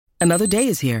Another day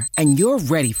is here, and you're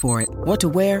ready for it. What to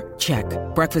wear? Check.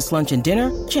 Breakfast, lunch, and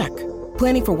dinner? Check.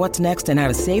 Planning for what's next and how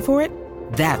to save for it?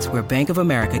 That's where Bank of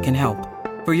America can help.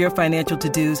 For your financial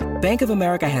to-dos, Bank of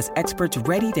America has experts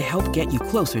ready to help get you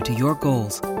closer to your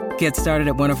goals. Get started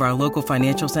at one of our local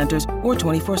financial centers or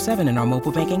 24/7 in our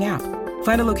mobile banking app.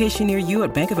 Find a location near you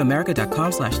at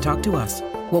bankofamerica.com/talktous.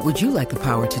 What would you like the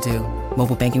power to do?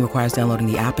 Mobile banking requires downloading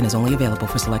the app and is only available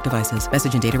for select devices.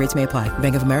 Message and data rates may apply.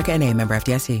 Bank of America N.A., member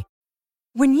FDIC.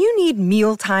 When you need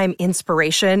mealtime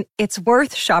inspiration, it's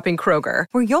worth shopping Kroger,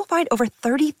 where you'll find over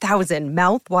 30,000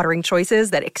 mouth-watering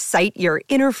choices that excite your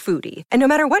inner foodie. And no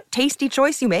matter what tasty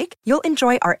choice you make, you'll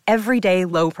enjoy our everyday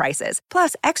low prices,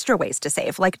 plus extra ways to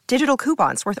save, like digital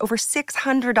coupons worth over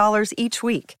 $600 each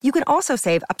week. You can also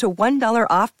save up to $1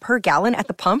 off per gallon at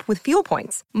the pump with fuel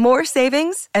points. More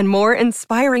savings and more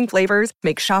inspiring flavors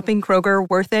make shopping Kroger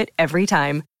worth it every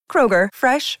time. Kroger,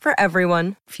 fresh for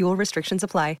everyone. Fuel restrictions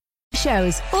apply.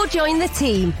 Shows or join the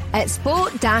team at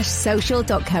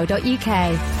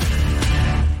sport-social.co.uk.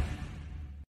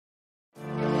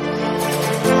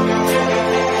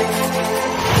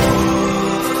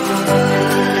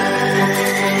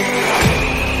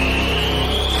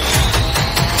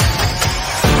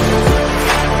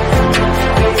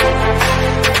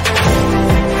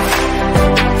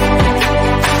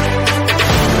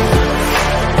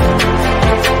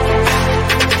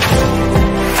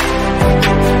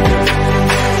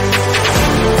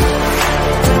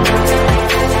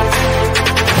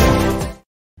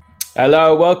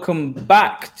 Hello, welcome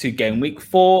back to game week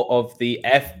 4 of the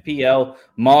FPL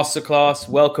Masterclass.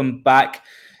 Welcome back.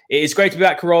 It is great to be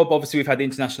back, Rob. Obviously, we've had the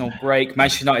international break.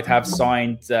 Manchester United have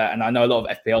signed, and I know a lot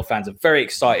of FPL fans are very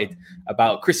excited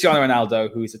about Cristiano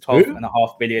Ronaldo, who is a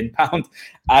 £12.5 billion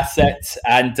asset.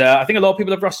 And I think a lot of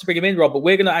people have rushed to bring him in, Rob, but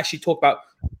we're going to actually talk about,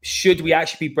 should we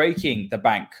actually be breaking the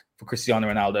bank for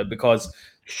Cristiano Ronaldo? Because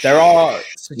there are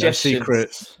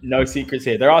suggestions. No secrets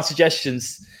here. There are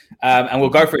suggestions. And we'll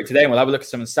go for it today, and we'll have a look at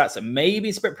some of the stats. And maybe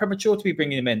it's a bit premature to be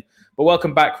bringing him in. But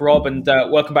welcome back, Rob, and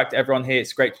welcome back to everyone here.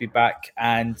 It's great to be back.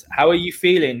 And how are you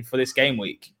feeling for this game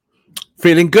week?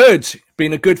 Feeling good.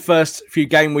 Been a good first few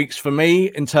game weeks for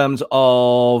me in terms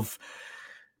of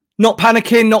not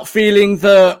panicking, not feeling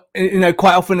that,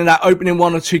 quite often in that opening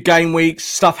 1 or 2 game weeks,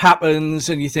 stuff happens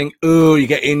and you think, oh, you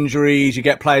get injuries, you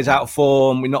get players out of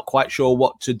form. We're not quite sure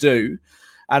what to do.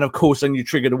 And of course, then you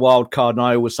trigger the wild card. And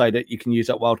I always say that you can use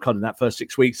that wild card in that first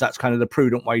 6 weeks. That's kind of the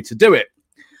prudent way to do it.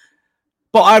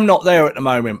 But I'm not there at the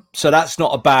moment. So that's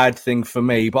not a bad thing for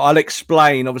me. But I'll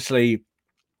explain, obviously,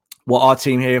 what our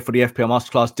team here for the FPL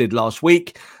Masterclass did last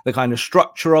week, the kind of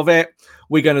structure of it.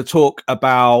 We're going to talk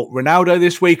about Ronaldo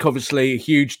this week. Obviously, a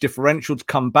huge differential to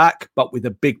come back, but with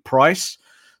a big price.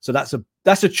 So that's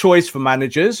a choice for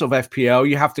managers of FPL.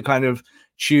 You have to kind of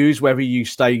choose whether you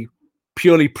stay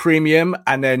purely premium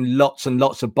and then lots and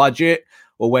lots of budget,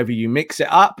 or whether you mix it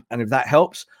up. And if that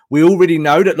helps, we already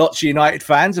know that lots of United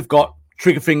fans have got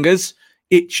trigger fingers,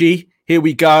 itchy. Here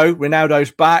we go.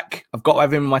 Ronaldo's back. I've got to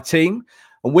have him in my team.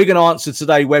 And we're going to answer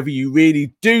today whether you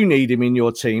really do need him in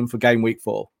your team for game week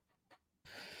 4.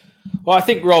 Well, I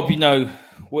think, Rob, we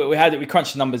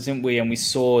crunched the numbers, didn't we? And we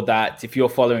saw that if you're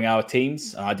following our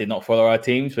teams, I did not follow our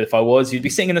teams, but if I was, you'd be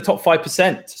sitting in the top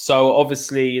 5%. So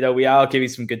obviously, we are giving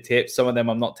some good tips. Some of them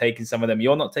I'm not taking, some of them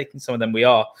you're not taking, some of them we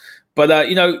are. But,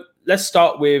 let's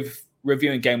start with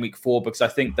reviewing game week 4, because I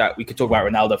think that we could talk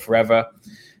about Ronaldo forever.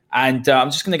 And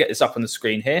I'm just going to get this up on the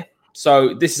screen here.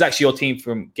 So this is actually your team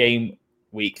from game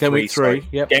week 3.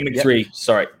 Yep. Game week 3,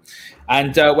 sorry.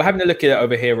 And we're having a look at it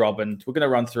over here, Rob, and we're going to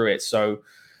run through it. So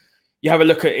you have a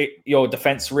look at it, your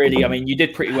defense, really. I mean, you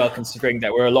did pretty well considering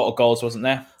there were a lot of goals, wasn't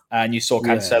there? And you saw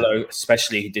Cancelo,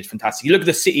 especially, who did fantastic. You look at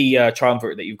the City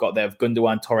triumvirate that you've got there of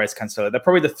Gundogan, Torres, Cancelo. They're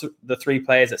probably the 3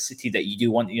 players at City that you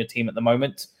do want in your team at the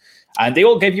moment. And they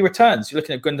all gave you returns. You're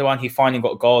looking at Gundogan, he finally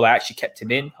got a goal. I actually kept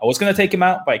him in. I was going to take him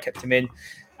out, but I kept him in.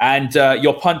 And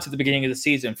your punt at the beginning of the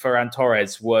season, Ferran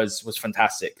Torres, was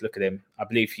fantastic. Look at him. I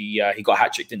believe he got a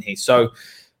hat-trick, didn't he? So,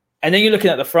 and then you're looking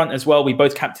at the front as well. We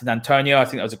both captained Antonio. I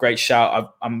think that was a great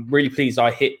shout. I'm really pleased I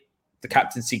hit the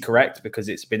captaincy correct, because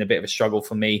it's been a bit of a struggle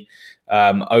for me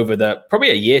over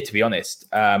probably a year, to be honest.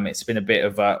 It's been a bit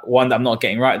of one that I'm not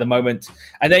getting right at the moment.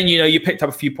 And then, you picked up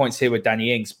a few points here with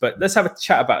Danny Ings. But let's have a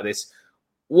chat about this.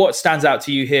 What stands out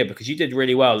to you here? Because you did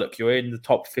really well. Look, you're in the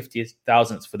top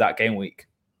 50,000th for that game week.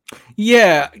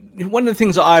 Yeah, one of the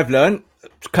things that I've learned,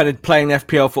 kind of playing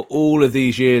FPL for all of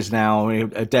these years now,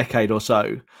 a decade or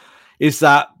so, is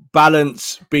that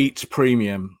balance beats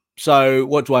premium. So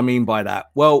what do I mean by that?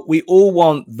 Well, we all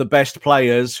want the best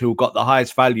players who got the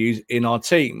highest values in our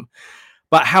team.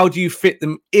 but how do you fit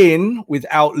them in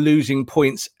without losing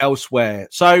points elsewhere?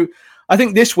 So I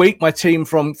think this week, my team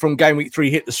from game week 3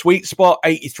 hit the sweet spot,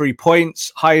 83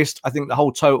 points. Highest, I think the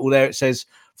whole total there, it says,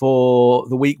 for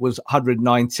the week was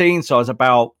 119. So I was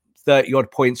about 30 odd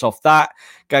points off that.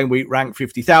 Game week ranked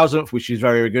 50,000th, which is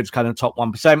very, very good. It's kind of top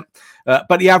 1%.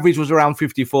 But the average was around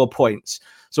 54 points.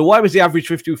 So why was the average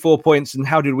 54 points and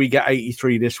how did we get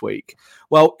 83 this week?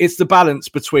 Well, it's the balance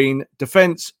between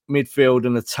defense, midfield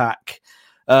and attack.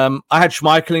 I had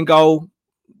Schmeichel in goal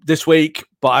this week,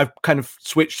 but I've kind of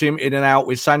switched him in and out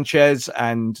with Sanchez,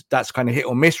 and that's kind of hit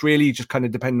or miss, really, just kind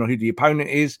of depending on who the opponent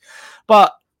is.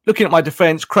 But looking at my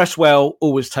defense, Cresswell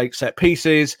always takes set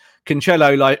pieces.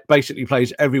 Cancelo basically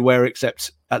plays everywhere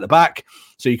except at the back,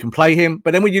 so you can play him.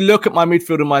 But then when you look at my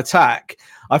midfield and my attack,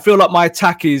 I feel like my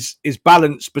attack is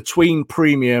balanced between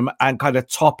premium and kind of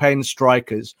top end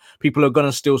strikers. People are going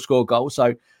to still score goals.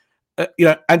 So,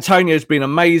 Antonio's been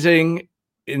amazing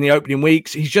in the opening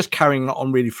weeks. He's just carrying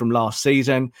on really from last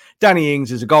season. Danny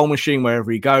Ings is a goal machine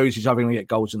wherever he goes. He's having to get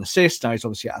goals and assists. Now he's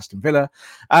obviously at Aston Villa.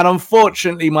 And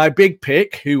unfortunately, my big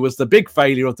pick, who was the big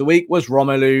failure of the week, was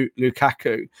Romelu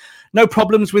Lukaku. No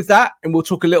problems with that. And we'll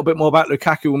talk a little bit more about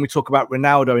Lukaku when we talk about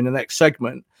Ronaldo in the next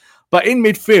segment. But in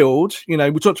midfield,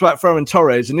 we talked about Ferran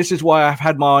Torres, and this is why I've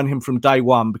had my eye on him from day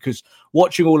one, because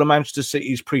watching all of Manchester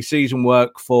City's pre-season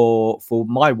work for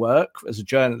my work as a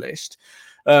journalist,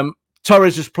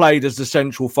 Torres has played as the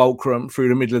central fulcrum through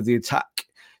the middle of the attack.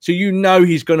 So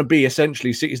he's going to be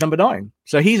essentially City's number 9.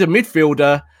 So he's a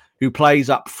midfielder who plays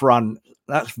up front.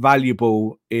 That's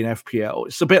valuable in FPL.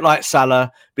 It's a bit like Salah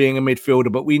being a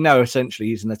midfielder, but we know essentially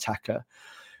he's an attacker.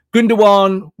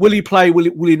 Gundogan, will he play?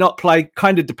 Will he not play?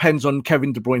 Kind of depends on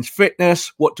Kevin De Bruyne's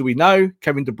fitness. What do we know?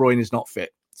 Kevin De Bruyne is not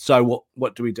fit. So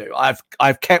what do we do?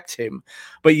 I've kept him.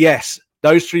 But yes,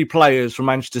 those 3 players from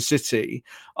Manchester City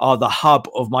are the hub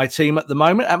of my team at the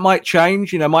moment. That might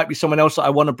change. Might be someone else that I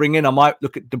want to bring in. I might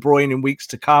look at De Bruyne in weeks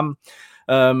to come.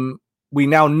 We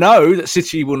now know that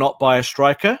City will not buy a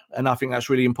striker, and I think that's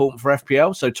really important for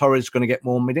FPL. So Torres is going to get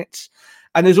more minutes.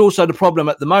 And there's also the problem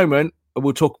at the moment,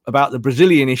 we'll talk about the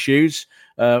Brazilian issues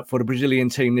for the Brazilian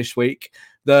team this week,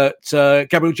 that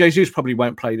Gabriel Jesus probably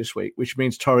won't play this week, which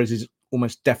means Torres is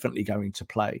almost definitely going to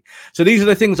play. So these are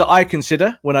the things that I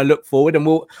consider when I look forward.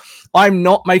 And I'm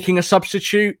not making a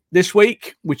substitute this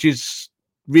week, which is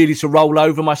really to roll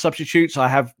over my substitutes. I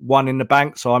have 1 in the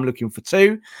bank, so I'm looking for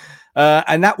 2.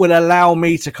 And that will allow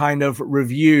me to kind of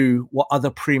review what other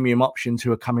premium options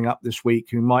who are coming up this week,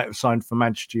 who might have signed for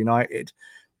Manchester United,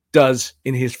 does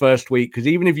in his first week. Because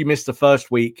even if you miss the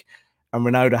first week and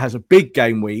Ronaldo has a big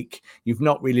game week, you've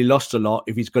not really lost a lot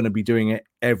if he's going to be doing it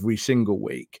every single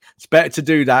week. It's better to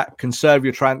do that, conserve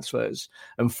your transfers,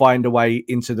 and find a way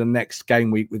into the next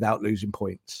game week without losing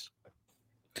points.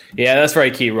 Yeah, that's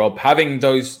very key, Rob. Having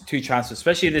those 2 transfers,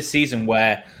 especially this season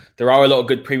where there are a lot of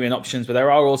good premium options, but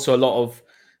there are also a lot of,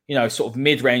 sort of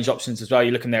mid-range options as well.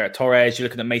 You're looking there at Torres, you're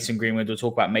looking at Mason Greenwood. We'll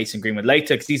talk about Mason Greenwood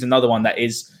later because he's another one that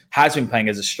has been playing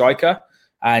as a striker,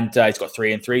 and he's got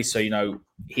 3 and 3. So,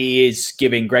 he is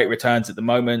giving great returns at the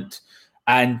moment.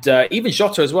 And even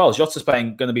Jota as well. Jota's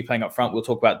going to be playing up front. We'll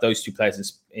talk about those 2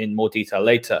 players in more detail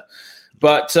later.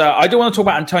 But I do want to talk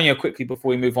about Antonio quickly before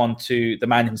we move on to the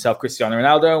man himself, Cristiano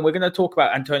Ronaldo. And we're going to talk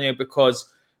about Antonio because,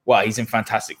 well, he's in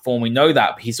fantastic form. We know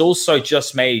that. But he's also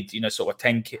just made, sort of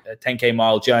a 10K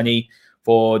mile journey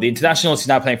for the internationals. He's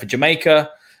now playing for Jamaica.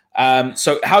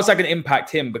 So how's that going to impact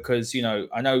him? Because,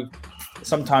 I know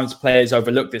sometimes players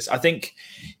overlook this. I think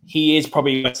he is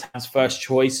probably West Ham's first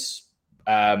choice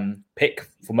pick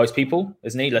for most people,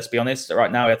 isn't he? Let's be honest.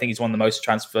 Right now, I think he's one of the most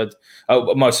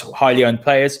most highly owned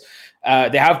players.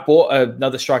 They have bought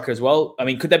another striker as well. I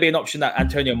mean, could there be an option that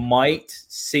Antonio might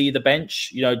see the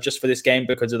bench, just for this game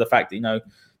because of the fact that,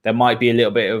 there might be a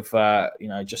little bit of,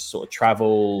 just sort of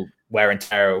travel, wear and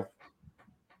tear?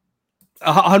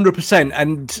 100%.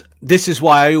 And this is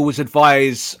why I always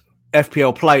advise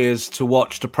FPL players to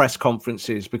watch the press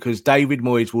conferences, because David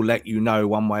Moyes will let you know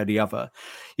one way or the other.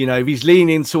 If he's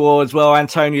leaning towards, well,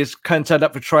 Antonio's turned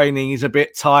up for training, he's a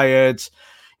bit tired.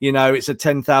 It's a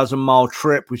 10,000 mile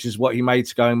trip, which is what he made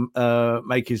to go and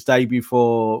make his debut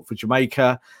for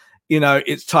Jamaica.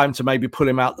 It's time to maybe pull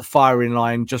him out the firing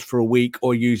line just for a week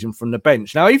or use him from the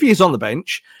bench. Now, if he is on the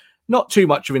bench, not too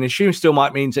much of an issue. Still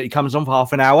might mean that he comes on for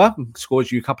half an hour and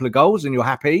scores you a couple of goals and you're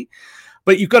happy.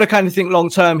 But you've got to kind of think long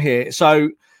term here. So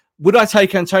would I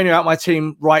take Antonio out my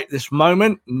team right this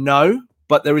moment? No,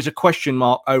 but there is a question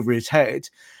mark over his head.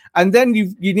 And then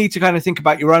you need to kind of think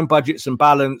about your own budgets and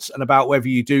balance, and about whether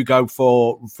you do go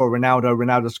for Ronaldo.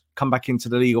 Ronaldo's come back into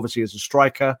the league, obviously, as a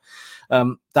striker.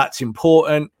 That's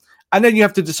important. And then you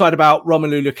have to decide about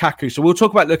Romelu Lukaku. So we'll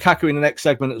talk about Lukaku in the next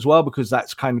segment as well, because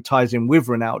that's kind of ties in with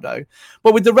Ronaldo.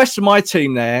 But with the rest of my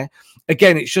team there,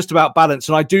 again, it's just about balance.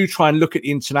 And I do try and look at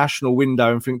the international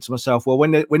window and think to myself, well,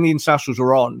 when the internationals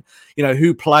are on,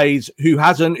 who plays, who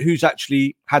hasn't, who's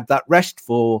actually had that rest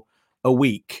for a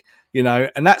week,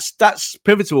 and that's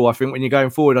pivotal, I think, when you're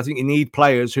going forward. I think you need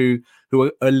players who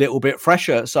are a little bit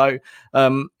fresher. So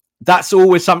that's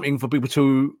always something for people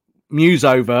to muse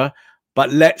over. But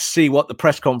let's see what the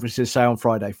press conferences say on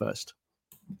Friday first.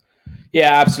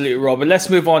 Yeah, absolutely, Rob. And let's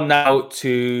move on now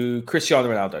to Cristiano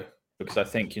Ronaldo, because I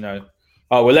think,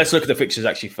 let's look at the fixtures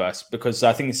actually first, because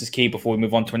I think this is key before we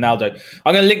move on to Ronaldo.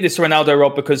 I'm going to link this to Ronaldo,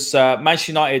 Rob, because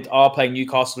Manchester United are playing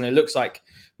Newcastle, and it looks like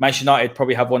Manchester United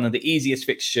probably have one of the easiest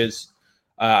fixtures,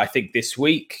 I think, this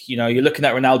week. You're looking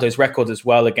at Ronaldo's record as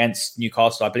well against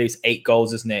Newcastle. I believe it's 8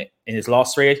 goals, isn't it, in his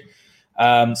last 3?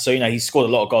 So, he's scored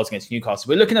a lot of goals against Newcastle.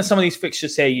 We're looking at some of these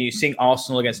fixtures here. You're seeing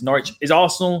Arsenal against Norwich. Are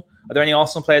there any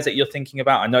Arsenal players that you're thinking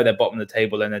about? I know they're bottom of the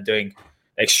table and they're doing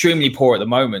extremely poor at the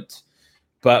moment.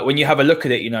 But when you have a look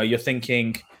at it, you're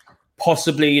thinking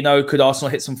possibly, could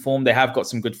Arsenal hit some form? They have got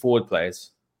some good forward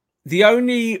players. The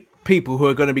only people who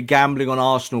are going to be gambling on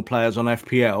Arsenal players on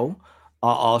FPL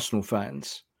are Arsenal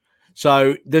fans.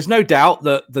 So there's no doubt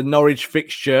that the Norwich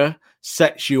fixture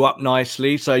sets you up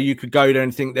nicely. So you could go there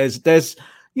and think there's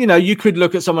you could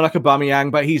look at someone like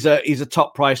Aubameyang, but he's a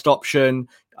top priced option.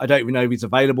 I don't even know if he's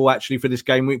available actually for this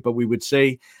game week, but we would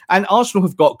see. And Arsenal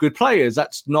have got good players.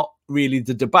 That's not really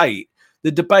the debate.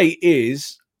 The debate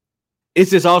is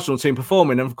this Arsenal team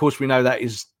performing? And of course we know that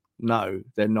is no,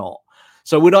 they're not.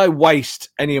 So would I waste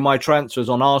any of my transfers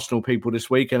on Arsenal people this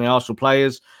week, any Arsenal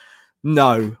players?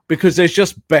 No, because there's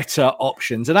just better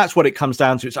options. And that's what it comes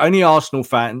down to. It's only Arsenal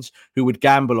fans who would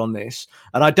gamble on this.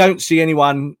 And I don't see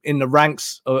anyone in the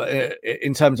ranks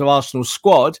in terms of Arsenal's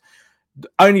squad. The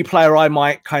only player I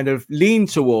might kind of lean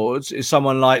towards is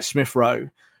someone like Smith Rowe.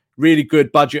 Really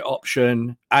good budget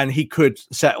option. And he could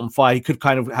set on fire. He could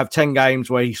kind of have 10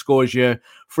 games where he scores you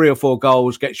 3 or 4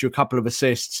 goals, gets you a couple of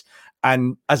assists.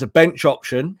 And as a bench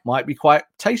option, might be quite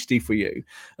tasty for you.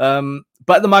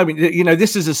 But at the moment,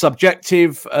 this is a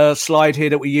subjective slide here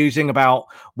that we're using about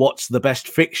what's the best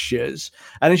fixtures.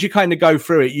 And as you kind of go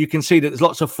through it, you can see that there's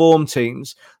lots of form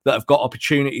teams that have got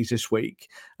opportunities this week.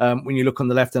 When you look on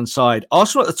the left-hand side,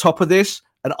 Arsenal at the top of this,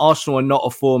 and Arsenal are not a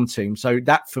form team. So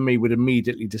that, for me, would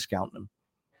immediately discount them.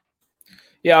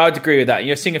 Yeah, I'd agree with that.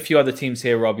 You're seeing a few other teams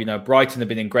here, Rob. Brighton have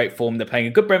been in great form. They're playing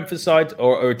a good Brentford side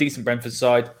or a decent Brentford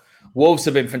side. Wolves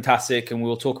have been fantastic, and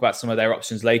we'll talk about some of their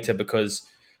options later, because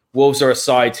Wolves are a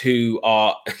side who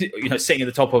are, sitting at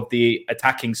the top of the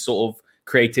attacking sort of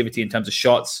creativity in terms of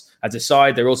shots as a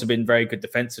side. They've also been very good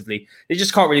defensively. They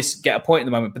just can't really get a point at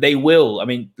the moment, but they will. I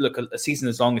mean, look, a season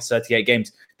as long as 38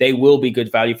 games, they will be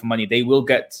good value for money. They will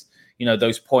get,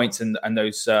 those points and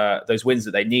those wins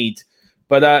that they need.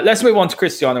 But let's move on to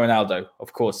Cristiano Ronaldo.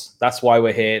 Of course, that's why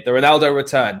we're here. The Ronaldo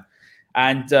return.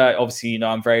 And obviously,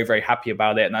 I'm very, very happy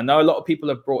about it. And I know a lot of people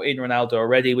have brought in Ronaldo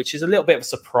already, which is a little bit of a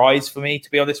surprise for me, to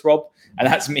be honest, Rob. And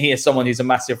that's me as someone who's a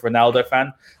massive Ronaldo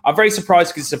fan. I'm very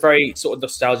surprised because it's a very sort of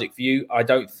nostalgic view. I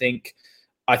think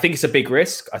it's a big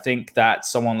risk. I think that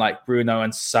someone like Bruno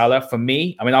and Salah, for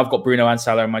me, I've got Bruno and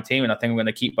Salah on my team, and I think I'm going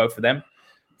to keep both of them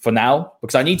for now,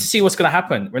 because I need to see what's going to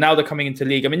happen. Ronaldo coming into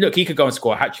league. Look, he could go and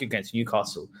score a hat-trick against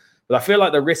Newcastle, but I feel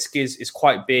like the risk is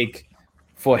quite big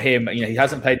for him. He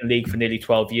hasn't played in the league for nearly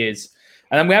 12 years.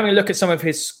 And then we're having a look at some of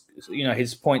his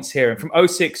points here. And from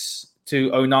 06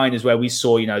 to 09 is where we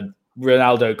saw,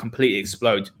 Ronaldo completely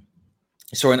explode.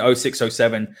 We saw in 06,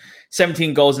 07,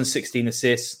 17 goals and 16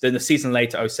 assists. Then the season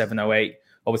later, 07, 08,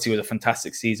 obviously was a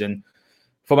fantastic season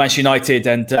for Manchester United,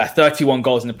 and 31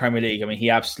 goals in the Premier League. He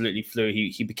absolutely flew.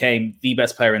 He became the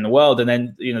best player in the world. And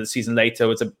then, the season later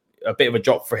was a bit of a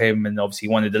drop for him, and obviously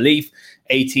he wanted to leave.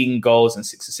 18 goals and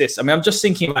 6 assists. I'm just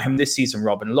thinking about him this season,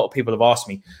 Rob, and a lot of people have asked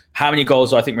me, how many goals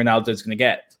do I think Ronaldo is going to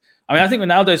get? I think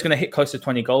Ronaldo is going to hit close to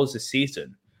 20 goals this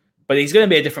season, but he's going to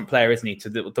be a different player, isn't he, to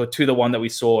the one that we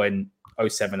saw in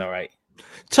 07 or 08.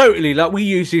 Totally. Like, we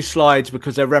use these slides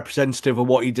because they're representative of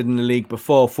what he did in the league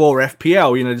before for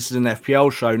FPL. This is an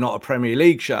FPL show, not a Premier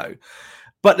League show.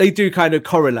 But they do kind of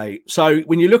correlate. So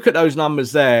when you look at those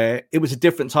numbers there, it was a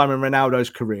different time in Ronaldo's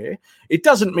career. It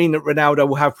doesn't mean that Ronaldo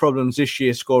will have problems this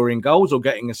year scoring goals or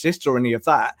getting assists or any of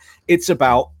that. It's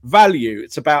about value.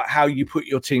 It's about how you put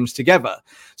your teams together.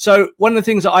 So one of the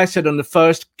things that I said on the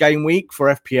first game week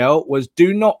for FPL was,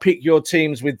 do not pick your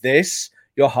teams with this,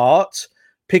 your heart.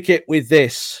 Pick it with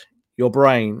this, your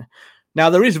brain. Now,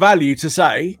 there is value to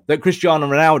say that Cristiano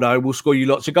Ronaldo will score you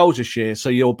lots of goals this year. So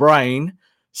your brain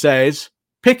says,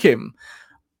 pick him.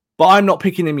 but I'm not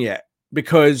picking him yet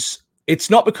because it's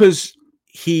not because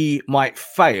he might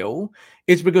fail.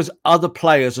 It's because other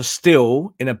players are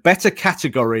still in a better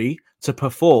category to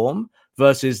perform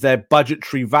versus their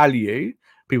budgetary value.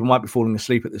 People might be falling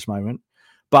asleep at this moment,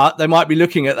 but they might be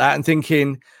looking at that and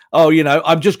thinking, oh,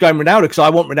 I'm just going Ronaldo because I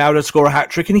want Ronaldo to score a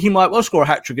hat-trick, and he might well score a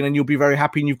hat-trick, and then you'll be very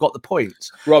happy and you've got the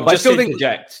points. Rob, but just to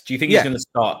interject, do you think he's going to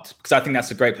start? Because I think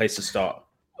that's a great place to start.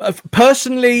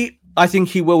 Personally, I think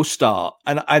he will start.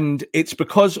 And it's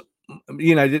because,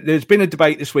 there's been a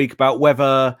debate this week about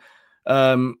whether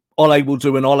Ole will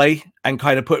do an Ole and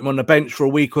kind of put him on the bench for a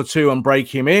week or two and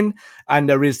break him in. And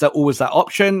there is always that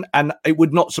option. And it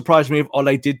would not surprise me if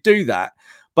Ole did do that.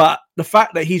 But the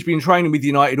fact that he's been training with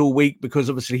United all week, because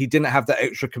obviously he didn't have that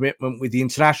extra commitment with the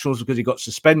internationals because he got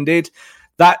suspended,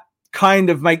 that kind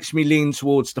of makes me lean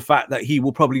towards the fact that he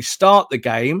will probably start the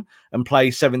game and play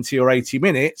 70 or 80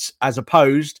 minutes as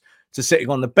opposed to sitting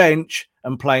on the bench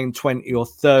and playing 20 or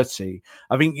 30.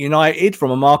 I think United,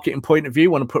 from a marketing point of view,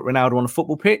 want to put Ronaldo on a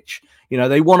football pitch.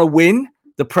 They want to win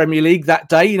the Premier League that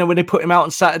day. When they put him out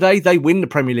on Saturday, they win the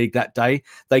Premier League that day.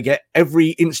 They get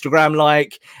every Instagram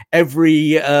like,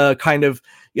 every kind of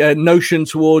notion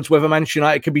towards whether Manchester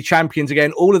United could be champions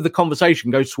again. All of the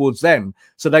conversation goes towards them.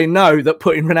 So they know that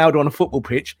putting Ronaldo on a football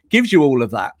pitch gives you all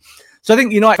of that. So I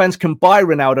think United fans can buy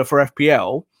Ronaldo for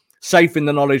FPL, safe in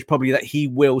the knowledge probably that he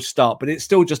will start. But it's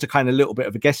still just a kind of little bit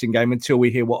of a guessing game until we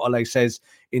hear what Ole says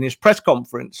in his press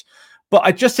conference. But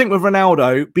I just think with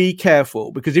Ronaldo, be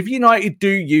careful, because if United do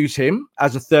use him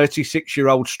as a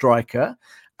 36-year-old striker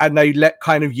and they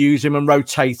use him and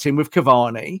rotate him with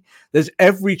Cavani, there's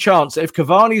every chance that if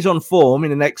Cavani's on form in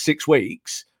the next 6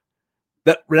 weeks,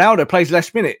 that Ronaldo plays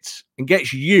less minutes and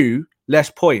gets you less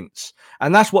points.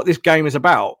 And that's what this game is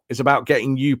about. It's about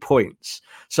getting you points.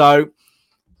 So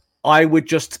I would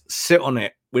just sit on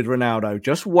it with Ronaldo.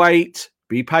 Just wait.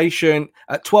 Be patient.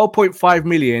 At 12.5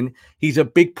 million, he's a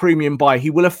big premium buy. He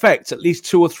will affect at least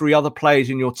 2 or 3 other players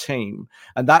in your team.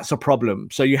 And that's a problem.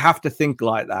 So you have to think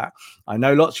like that. I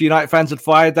know lots of United fans had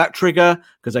fired that trigger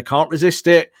because they can't resist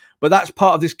it. But that's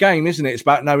part of this game, isn't it? It's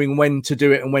about knowing when to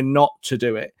do it and when not to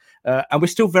do it. And we're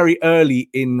still very early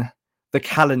in the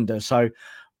calendar. So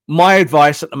my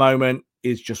advice at the moment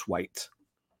is just wait.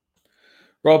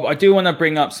 Rob, I do want to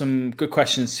bring up some good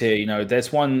questions here.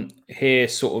 There's one here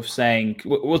sort of saying,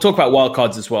 we'll talk about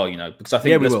wildcards as well, because I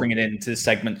think let's bring it into this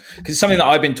segment because it's something that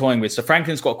I've been toying with. So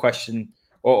Franklin's got a question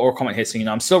or a comment here saying,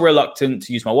 I'm still reluctant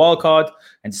to use my wildcard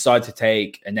and decide to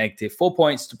take a negative 4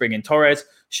 points to bring in Torres.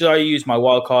 Should I use my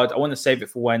wildcard? I want to save it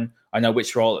for when I know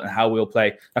which role and how we'll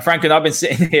play. Now, Franklin, I've been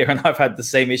sitting here and I've had the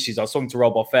same issues. I was talking to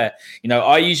Rob off air.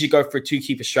 I usually go for a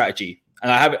 2-keeper strategy. And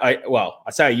I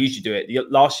say I usually do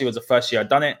it. Last year was the first year I'd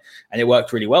done it, and it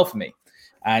worked really well for me.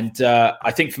 And I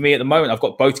think for me at the moment, I've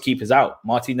got both keepers out.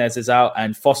 Martinez is out,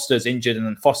 and Foster's injured, and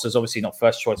then Foster's obviously not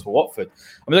first choice for Watford.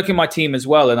 I'm looking at my team as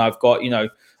well, and I've got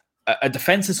a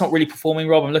defense that's not really performing.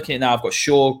 Rob, I'm looking at now. I've got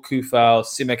Shaw, Kufal,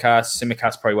 Tsimikas.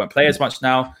 Tsimikas probably won't play as much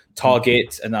now.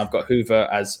 Target, and I've got Hoover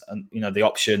as the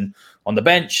option on the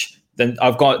bench. Then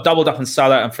I've got doubled up on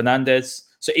Salah and Fernandes.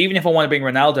 So even if I want to bring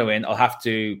Ronaldo in, I'll have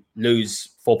to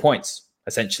lose 4 points,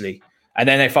 essentially. And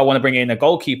then if I want to bring in a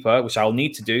goalkeeper, which I'll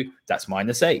need to do, that's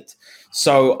 -8.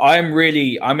 So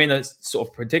I'm in a sort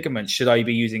of predicament. Should I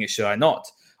be using it? Should I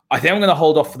not? I think I'm going to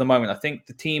hold off for the moment. I think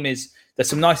the team there's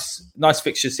some nice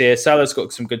fixtures here. Salah's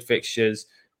got some good fixtures.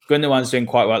 Gundogan's doing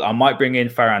quite well. I might bring in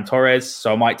Ferran Torres,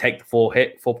 so I might take the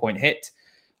 4-point hit.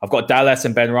 I've got Dallas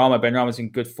and Benrahma. Benrahma's in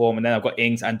good form. And then I've got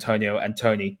Ings, Antonio, and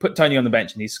Tony. Put Tony on the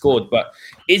bench and he scored. But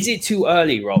is it too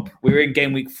early, Rob? We're in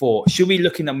game week 4. Should we be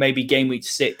looking at maybe game week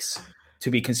 6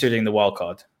 to be considering the wild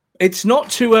card? It's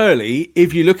not too early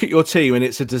if you look at your team and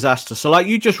it's a disaster. So like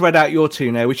you just read out your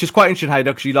team there, which is quite interesting,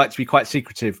 Hayder, because you like to be quite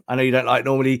secretive. I know you don't like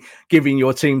normally giving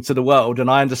your team to the world. And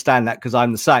I understand that because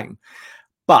I'm the same.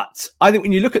 But I think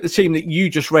when you look at the team that you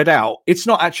just read out, it's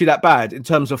not actually that bad in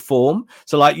terms of form.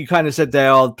 So like you kind of said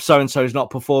there, so-and-so is not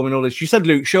performing all this. You said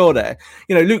Luke Shaw there.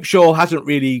 Luke Shaw hasn't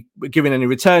really given any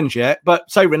returns yet. But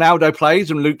say Ronaldo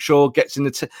plays and Luke Shaw gets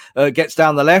gets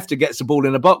down the left and gets the ball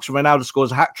in the box and Ronaldo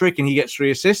scores a hat-trick and he gets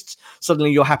 3 assists.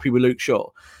 Suddenly you're happy with Luke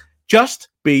Shaw. Just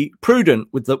be prudent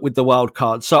with the wild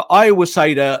card. So I always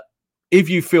say that if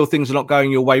you feel things are not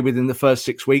going your way within the first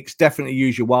 6 weeks, definitely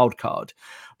use your wild card.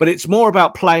 But it's more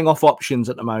about playing off options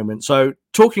at the moment. So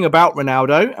talking about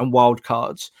Ronaldo and wild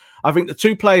cards, I think the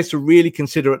 2 players to really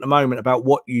consider at the moment about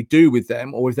what you do with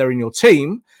them or if they're in your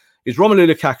team is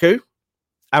Romelu Lukaku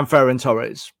and Ferran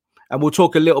Torres. And we'll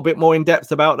talk a little bit more in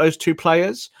depth about those 2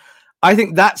 players. I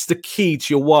think that's the key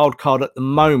to your wild card at the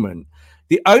moment.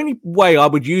 The only way I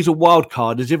would use a wild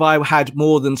card is if I had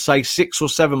more than, say, 6 or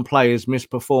 7 players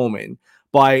misperforming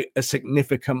by a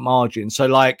significant margin. So,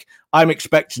 like, I'm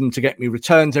expecting them to get me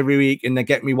returns every week and they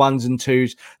get me 1s and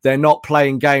 2s. They're not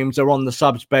playing games. They're on the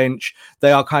subs bench.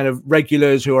 They are kind of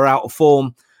regulars who are out of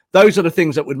form. Those are the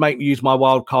things that would make me use my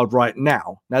wild card right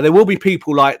now. Now, there will be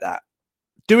people like that.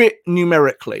 Do it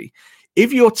numerically.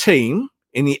 If your team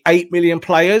in the 8 million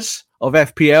players of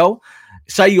FPL,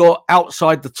 say you're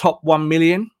outside the top 1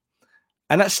 million,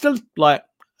 and that's still like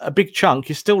a big chunk,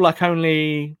 you're still like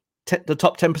only the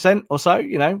top 10% or so,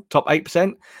 top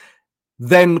 8%,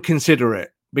 then consider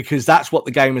it, because that's what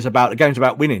the game is about. The game's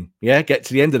about winning. Yeah, get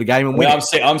to the end of the game and win.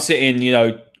 I'm sitting,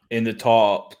 in the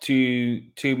top 2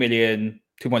 million,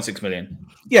 2.6 million.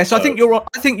 Yeah, so I think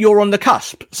you're on the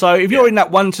cusp. So if you're in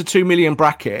that 1 to 2 million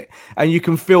bracket and you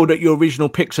can feel that your original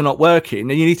picks are not working,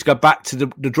 then you need to go back to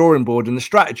the drawing board and the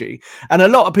strategy. And a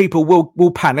lot of people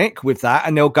will panic with that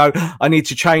and they'll go, I need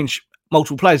to change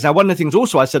multiple players. Now, one of the things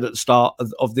also I said at the start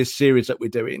of this series that we're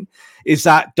doing is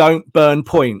that don't burn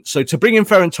points. So to bring in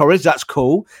Ferran Torres, that's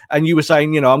cool. And you were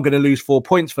saying, I'm going to lose 4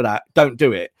 points for that. Don't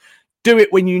do it. Do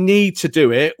it when you need to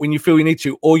do it, when you feel you need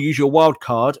to, or use your wild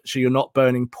card so you're not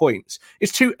burning points.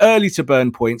 It's too early to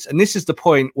burn points. And this is the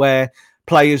point where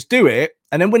players do it.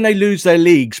 And then when they lose their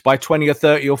leagues by 20 or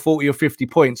 30 or 40 or 50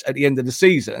 points at the end of the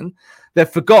season, they've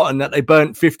forgotten that they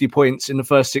burnt 50 points in the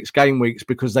first 6 game weeks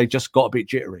because they just got a bit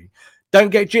jittery. Don't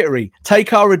get jittery.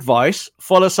 Take our advice,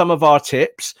 follow some of our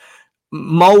tips,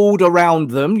 mold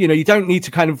around them. You don't need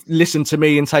to kind of listen to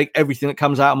me and take everything that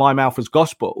comes out of my mouth as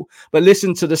gospel, but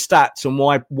listen to the stats and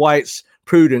why it's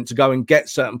prudent to go and get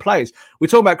certain players. We're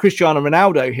talking about Cristiano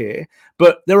Ronaldo here,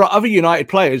 but there are other United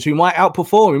players who might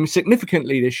outperform him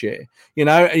significantly this year.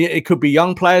 It could be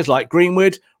young players like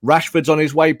Greenwood. Rashford's on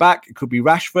his way back. It could be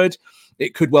Rashford.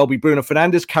 It could well be Bruno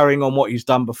Fernandes carrying on what he's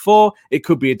done before. It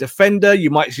could be a defender. You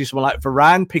might see someone like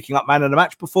Varane picking up man of the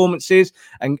match performances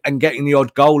and getting the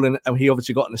odd goal. And he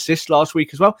obviously got an assist last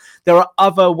week as well. There are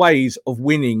other ways of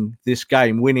winning this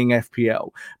game, winning FPL.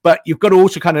 But you've got to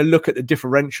also kind of look at the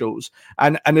differentials.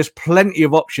 And there's plenty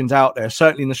of options out there,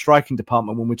 certainly in the striking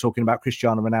department when we're talking about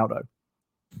Cristiano Ronaldo.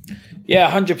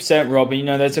 Yeah, 100%, Rob.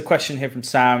 There's a question here from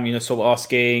Sam, sort of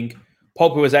asking,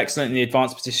 Pogba was excellent in the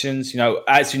advanced positions.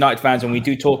 As United fans, when we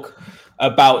do talk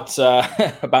about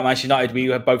Manchester United, we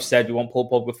have both said we want Paul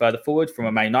Pogba further forward from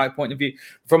a Man United point of view.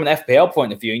 From an FPL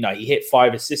point of view, he hit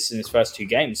 5 assists in his first 2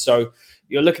 games. So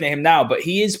you're looking at him now, but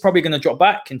he is probably going to drop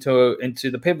back into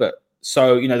the pivot.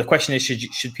 So, the question is,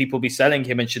 should people be selling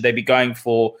him and should they be going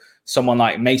for someone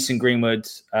like Mason Greenwood,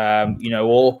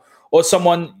 or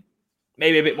someone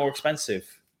maybe a bit more expensive?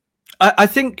 I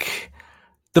think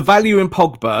the value in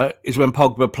Pogba is when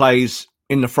Pogba plays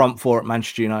in the front 4 at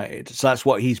Manchester United. So that's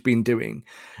what he's been doing.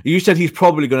 You said he's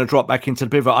probably going to drop back into the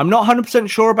pivot. I'm not 100%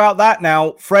 sure about that.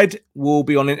 Now, Fred will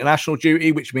be on international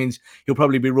duty, which means he'll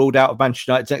probably be ruled out of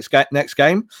Manchester United's next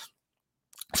game.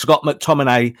 Scott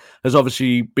McTominay has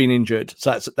obviously been injured.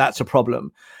 So that's a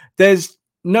problem. There's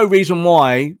no reason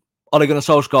why Ole Gunnar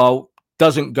Solskjaer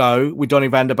doesn't go with Donny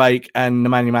van der Beek and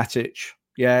Nemanja Matic.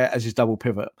 As his double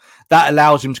pivot. That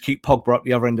allows him to keep Pogba up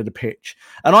the other end of the pitch.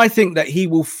 And I think that he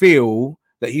will feel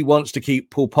that he wants to keep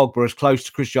Paul Pogba as close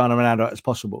to Cristiano Ronaldo as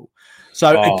possible.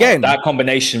 So again, that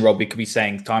combination, Rob, we could be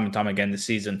saying time and time again this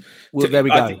season. Well, there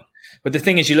we go. But the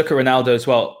thing is, you look at Ronaldo as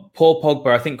well. Paul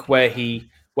Pogba, I think where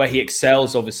he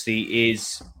excels, obviously,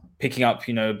 is picking up,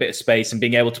 a bit of space and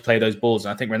being able to play those balls.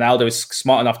 And I think Ronaldo is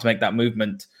smart enough to make that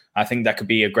movement. I think that could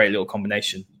be a great little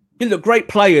combination. Look, great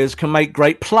players can make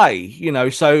great play,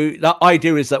 so the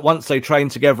idea is that once they train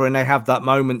together and they have that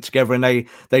moment together and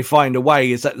they find a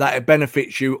way, is that it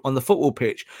benefits you on the football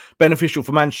pitch, beneficial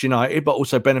for Manchester United, but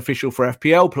also beneficial for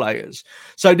FPL players.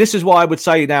 So this is why I would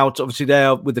say now, obviously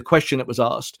there with the question that was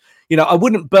asked, I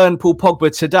wouldn't burn Paul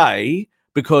Pogba today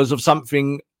because of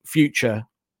something future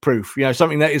proof,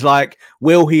 something that is like,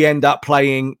 will he end up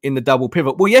playing in the double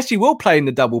pivot? Well, yes, he will play in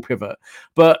the double pivot,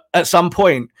 but at some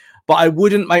point. But I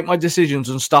wouldn't make my decisions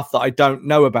on stuff that I don't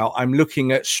know about. I'm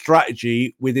looking at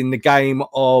strategy within the game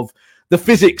of the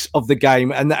physics of the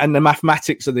game and the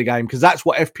mathematics of the game, because that's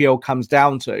what FPL comes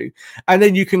down to. And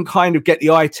then you can kind of get the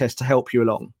eye test to help you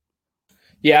along.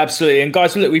 Yeah, absolutely. And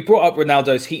guys, look, we brought up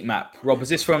Ronaldo's heat map. Rob, was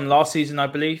this from last season, I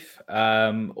believe?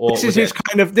 This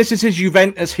is his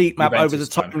Juventus heat map over the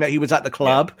time that he was at the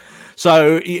club. Yeah.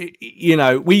 So,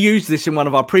 we used this in one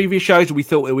of our previous shows. And we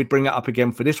thought that we'd bring it up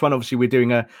again for this one. Obviously, we're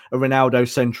doing a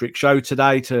Ronaldo-centric show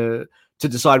today to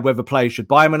decide whether players should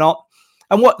buy him or not.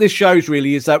 And what this shows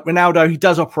really is that Ronaldo, he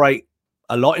does operate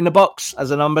a lot in the box as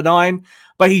a number 9,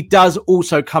 but he does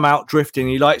also come out drifting.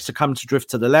 He likes to come to drift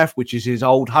to the left, which is his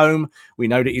old home. We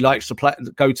know that he likes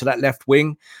to go to that left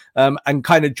wing and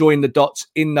kind of join the dots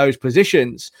in those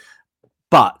positions.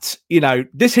 But,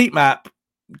 this heat map,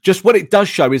 just what it does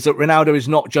show is that Ronaldo is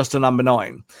not just a number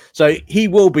 9. So he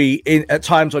will be at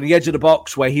times on the edge of the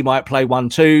box where he might play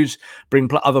 1-2s, bring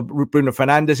other Bruno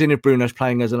Fernandes in if Bruno's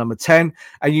playing as a number 10,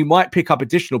 and you might pick up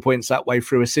additional points that way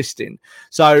through assisting.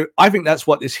 So I think that's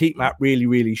what this heat map really,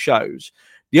 really shows.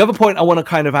 The other point I want to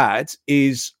kind of add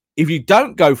is if you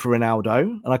don't go for Ronaldo,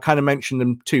 and I kind of mentioned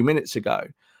them 2 minutes ago,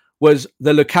 was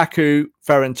the Lukaku,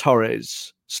 Ferran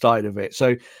Torres side of it.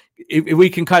 So if we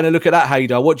can kind of look at that,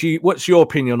 Hader, what's your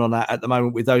opinion on that at the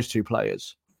moment with those two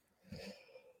players?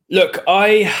 Look,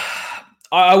 I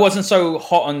wasn't so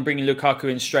hot on bringing Lukaku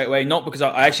in straight away, not because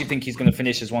I actually think he's going to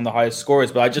finish as one of the highest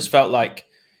scorers, but I just felt like,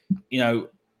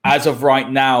 as of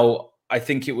right now, I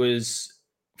think it was,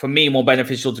 for me, more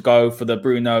beneficial to go for the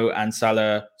Bruno and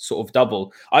Salah sort of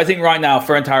double. I think right now,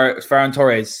 Ferran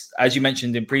Torres, as you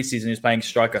mentioned in preseason, is playing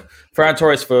striker. Ferran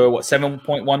Torres for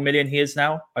 7.1 million he is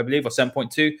now, I believe, or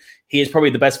 7.2. He is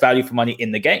probably the best value for money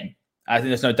in the game. I think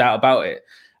there's no doubt about it.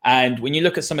 And when you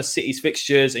look at some of City's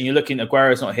fixtures and you're looking,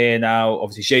 Aguero's not here now.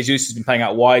 Obviously, Jesus has been playing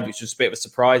out wide, which was a bit of a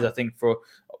surprise, I think, for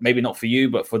maybe not for you,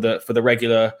 but for the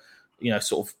regular,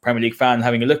 sort of Premier League fan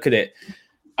having a look at it.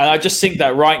 And I just think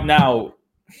that right now,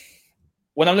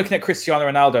 when I'm looking at Cristiano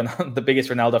Ronaldo, and I'm the biggest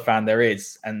Ronaldo fan there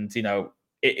is, and,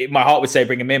 my heart would say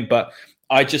bring him in, but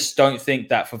I just don't think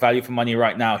that for value for money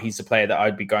right now, he's the player that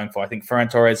I'd be going for. I think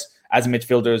Ferran Torres, as a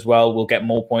midfielder as well, will get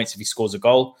more points if he scores a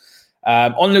goal.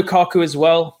 On Lukaku as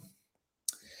well,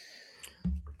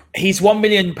 he's £1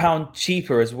 million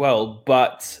cheaper as well.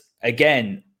 But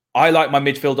again, I like my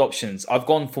midfield options. I've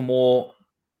gone for more,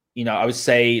 I would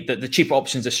say that the cheaper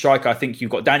options are striker. I think you've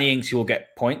got Danny Ings who will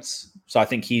get points. So I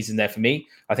think he's in there for me.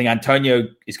 I think Antonio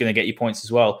is going to get you points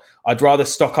as well. I'd rather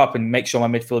stock up and make sure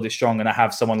my midfield is strong and I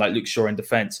have someone like Luke Shaw in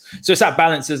defense. So it's that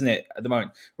balance, isn't it, at the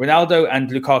moment? Ronaldo and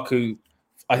Lukaku,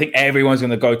 I think everyone's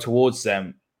going to go towards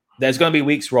them. There's going to be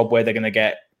weeks, Rob, where they're going to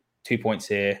get 2 points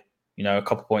here, a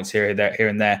couple points here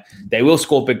and there. They will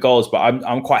score big goals, but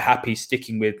I'm quite happy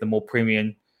sticking with the more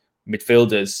premium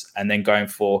midfielders and then going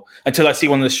for, until I see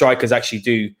one of the strikers actually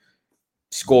do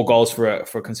score goals for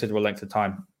a considerable length of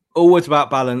time. Always about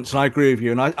balance, and I agree with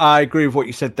you. And I agree with what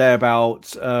you said there about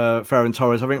Ferran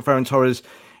Torres. I think Ferran Torres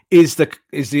is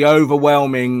the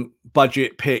overwhelming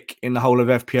budget pick in the whole of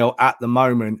FPL at the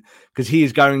moment, because he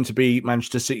is going to be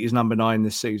Manchester City's number 9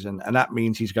 this season, and that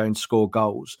means he's going to score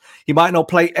goals. He might not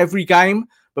play every game,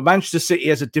 but Manchester City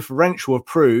as a differential have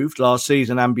proved last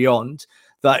season and beyond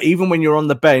that even when you're on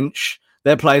the bench,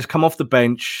 their players come off the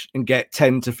bench and get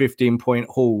 10 to 15 point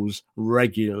hauls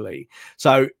regularly.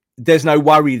 So there's no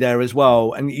worry there as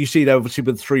well. And you see that obviously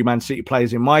with the 3 Man City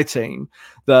players in my team,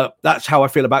 that's how I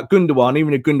feel about Gundogan.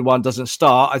 Even if Gundogan doesn't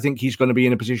start, I think he's going to be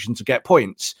in a position to get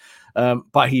points.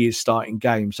 But he is starting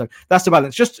games. So that's the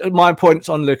balance. Just my points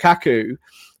on Lukaku.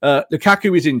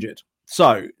 Lukaku is injured.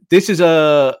 So this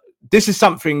is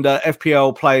something that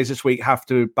FPL players this week have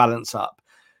to balance up.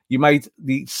 You made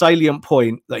the salient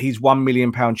point that he's £1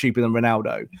 million cheaper than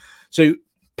Ronaldo. So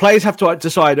players have to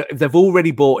decide if they've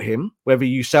already bought him, whether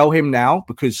you sell him now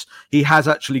because he has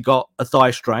actually got a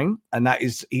thigh strain and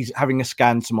he's having a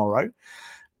scan tomorrow.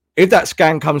 If that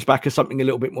scan comes back as something a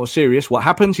little bit more serious, what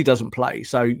happens? He doesn't play.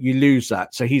 So you lose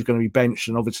that. So he's going to be benched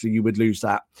and obviously you would lose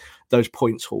those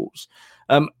points hauls.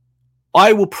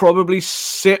 I will probably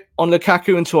sit on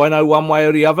Lukaku until I know one way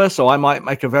or the other. So I might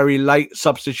make a very late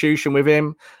substitution with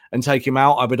him and take him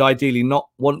out. I would ideally not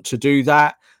want to do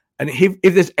that. And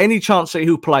if there's any chance that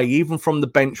he'll play, even from the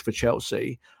bench for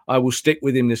Chelsea, I will stick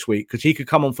with him this week because he could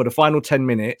come on for the final 10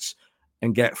 minutes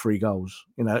and get 3 goals.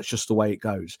 That's just the way it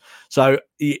goes. So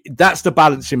that's the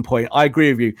balancing point. I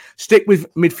agree with you. Stick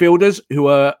with midfielders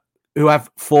who have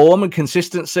form and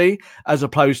consistency as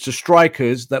opposed to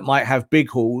strikers that might have big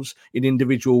hauls in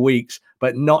individual weeks,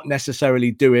 but not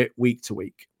necessarily do it week to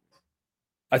week.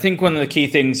 I think one of the key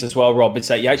things as well, Rob, is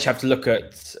that you actually have to look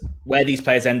at where these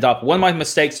players end up. One of my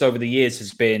mistakes over the years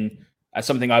has been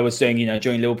something I was doing,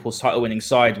 during Liverpool's title-winning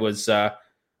side was I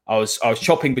was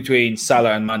chopping between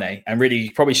Salah and Mane, and really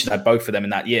you probably should have both of them in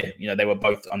that year. They were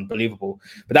both unbelievable.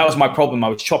 But that was my problem. I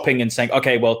was chopping and saying,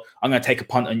 okay, well, I'm going to take a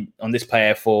punt on this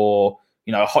player for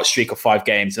a hot streak of 5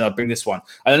 games, and I'll bring this one.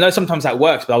 And I know sometimes that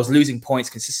works, but I was losing points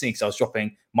consistently because I was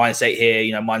dropping -8 here,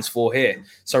 -4 here.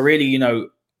 So really,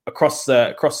 across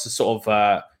the sort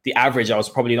of the average, I was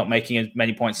probably not making as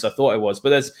many points as I thought I was.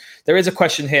 But there is a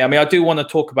question here. I mean, I do want to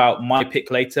talk about my pick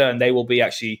later, and they will be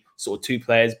actually sort of 2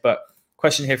 players. But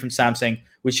question here from Sam saying,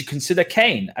 would you consider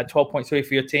Kane at 12.3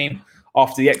 for your team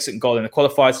after the excellent goal in the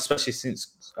qualifiers, especially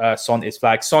since Son is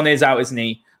flagged? Son is out, isn't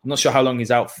he? I'm not sure how long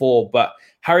he's out for, but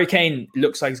Harry Kane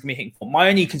looks like he's going to be hitting form. My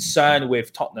only concern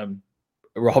with Tottenham,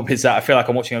 Rob, is that I feel like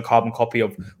I'm watching a carbon copy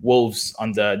of Wolves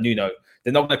under Nuno.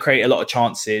 They're not going to create a lot of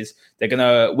chances. They're going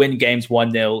to win games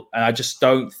 1-0. And I just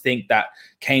don't think that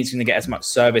Kane's going to get as much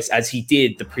service as he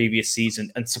did the previous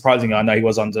season. And surprisingly, I know he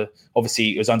was under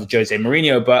Jose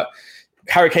Mourinho, but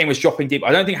Harry Kane was dropping deep.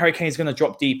 I don't think Harry Kane is going to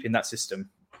drop deep in that system.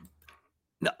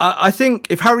 I think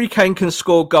if Harry Kane can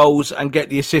score goals and get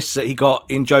the assists that he got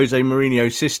in Jose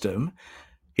Mourinho's system,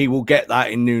 he will get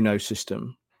that in Nuno's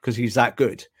system because he's that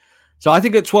good. So I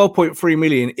think at 12.3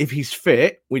 million, if he's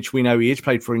fit, which we know he is,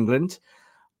 played for England,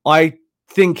 I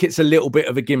think it's a little bit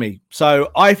of a gimme. So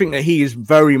I think that he is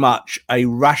very much a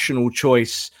rational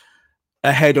choice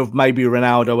ahead of maybe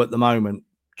Ronaldo at the moment,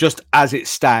 just as it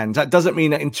stands. That doesn't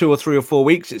mean that in 2 or 3 or 4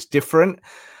 weeks it's different.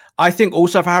 I think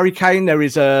also for Harry Kane, there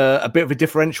is a bit of a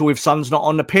differential if Son's not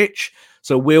on the pitch.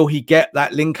 So will he get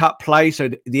that link-up play? So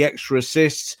the extra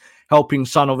assists, helping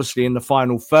Son obviously in the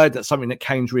final third. That's something that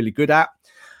Kane's really good at.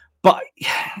 But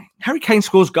Harry Kane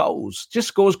scores goals, just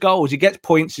scores goals. He gets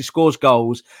points, he scores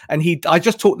goals. And I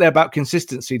just talked there about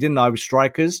consistency, didn't I, with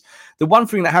strikers? The one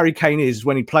thing that Harry Kane is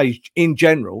when he plays in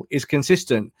general is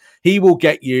consistent. He will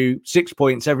get you 6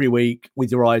 points every week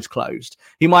with your eyes closed.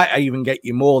 He might even get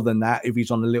you more than that if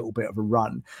he's on a little bit of a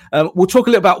run. We'll talk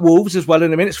a little about Wolves as well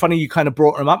in a minute. It's funny you kind of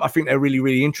brought them up. I think they're really,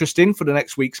 really interesting for the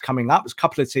next weeks coming up. There's a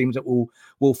couple of teams that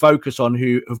we'll focus on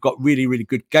who have got really, really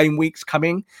good game weeks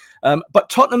coming. But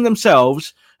Tottenham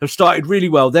themselves have started really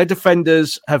well. Their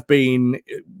defenders have been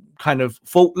kind of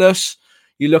faultless.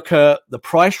 You look at the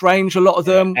price range, a lot of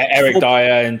them. Eric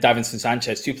Dyer and Davinson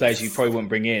Sanchez, 2 players you probably wouldn't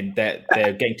bring in. They're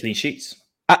getting clean sheets.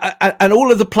 And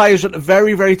all of the players at the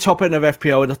very, very top end of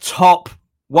FPL are the top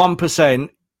 1%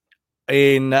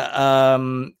 in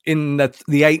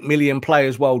the 8 million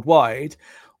players worldwide,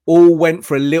 all went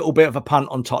for a little bit of a punt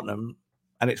on Tottenham.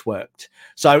 And it's worked.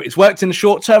 So it's worked in the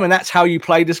short term, and that's how you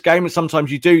play this game. And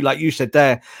sometimes you do, like you said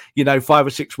there, 5 or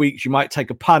 6 weeks, you might take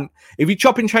a punt. If you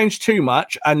chop and change too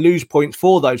much and lose points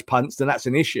for those punts, then that's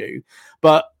an issue.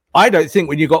 But I don't think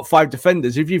when you've got 5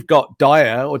 defenders, if you've got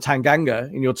Dyer or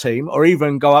Tanganga in your team, or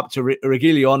even go up to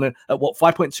Reguilon at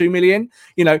 5.2 million,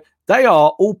 they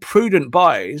are all prudent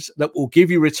buys that will give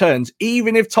you returns,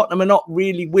 even if Tottenham are not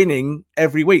really winning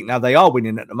every week. Now, they are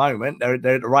winning at the moment. They're at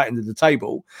the right end of the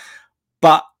table.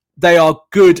 But they are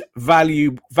good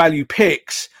value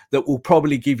picks that will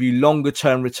probably give you longer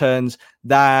term returns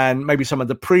than maybe some of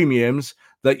the premiums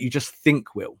that you just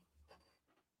think will.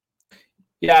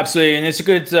 Yeah, absolutely. And it's a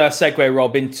good segue,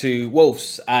 Rob, into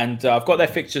Wolves. And I've got their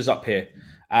fixtures up here.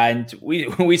 And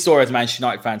we saw as Manchester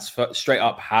United fans straight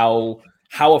up how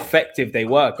effective they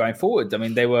were going forward. I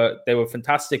mean, they were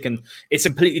fantastic. And it's a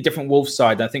completely different Wolves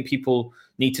side. I think people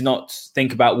need to not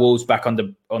think about Wolves back on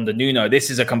the Nuno. This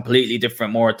is a completely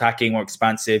different, more attacking, more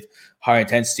expansive, higher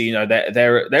intensity.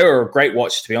 They're a great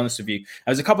watch, to be honest with you.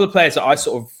 There's a couple of players that I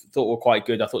sort of thought were quite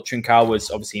good. I thought Trincao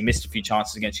was, obviously he missed a few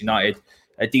chances against United,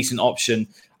 a decent option.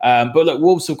 But look,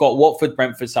 Wolves have got Watford,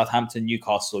 Brentford, Southampton,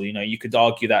 Newcastle. You could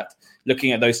argue that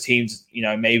looking at those teams,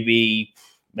 maybe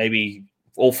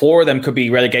all 4 of them could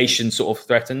be relegation sort of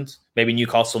threatened. Maybe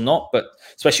Newcastle not, but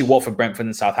especially Watford, Brentford,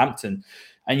 and Southampton.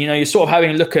 And, you're sort of having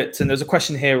a look at, and there's a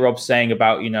question here, Rob, saying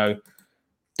about,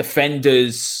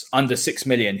 defenders under 6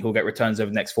 million who will get returns over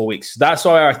the next 4 weeks. That's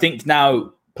why I think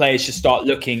now players should start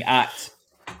looking at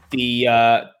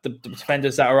the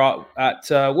defenders that are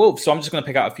at Wolves. So I'm just going to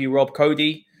pick out a few. Rob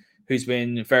Cody, who's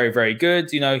been very, very good.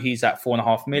 He's at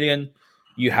 4.5 million.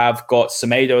 You have got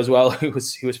Semedo as well, who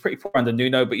was pretty poor under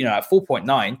Nuno, but, at 4.9.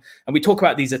 And we talk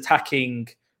about these attacking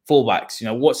fullbacks.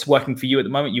 What's working for you at the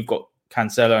moment? You've got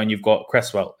Cancelo and you've got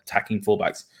Cresswell attacking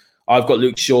fullbacks. I've got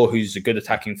Luke Shaw, who's a good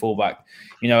attacking fullback,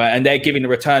 and they're giving the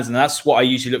returns. And that's what I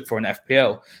usually look for in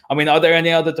FPL. I mean, are there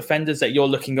any other defenders that you're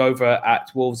looking over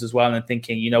at Wolves as well and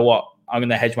thinking, you know what, I'm going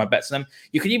to hedge my bets on them?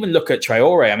 You could even look at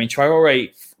Traore. I mean, Traore,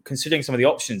 considering some of the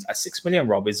options at 6 million,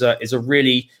 Rob,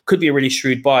 could be a really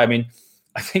shrewd buy. I mean,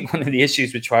 I think one of the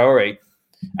issues with Traore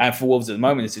and for Wolves at the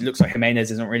moment is it looks like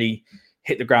Jimenez isn't really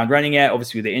hit the ground running yet.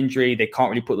 Obviously, with the injury, they can't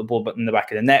really put the ball in the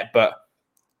back of the net. But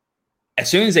as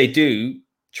soon as they do,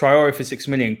 Traore for 6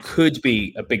 million could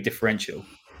be a big differential.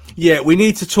 Yeah, we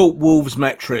need to talk Wolves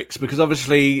metrics because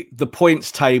obviously the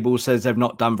points table says they've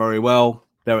not done very well.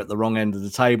 They're at the wrong end of the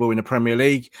table in the Premier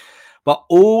League. But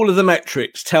all of the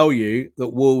metrics tell you that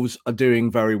Wolves are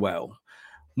doing very well.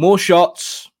 More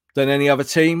shots than any other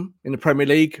team in the Premier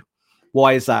League.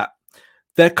 Why is that?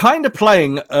 they're kind of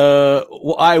playing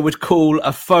what I would call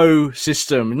a faux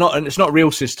system. It's not a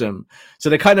real system. So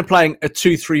they're kind of playing a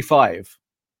 2-3-5.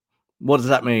 What does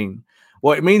that mean?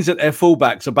 Well, it means that their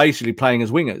fullbacks are basically playing as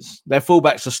wingers. Their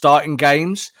fullbacks are starting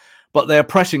games, but they're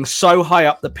pressing so high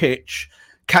up the pitch,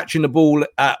 catching the ball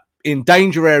in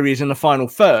danger areas in the final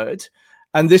third.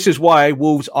 And this is why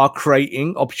Wolves are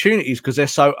creating opportunities, because they're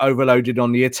so overloaded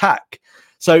on the attack.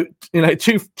 So,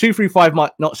 2-3-5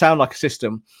 might not sound like a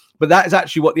system, but that is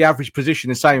actually what the average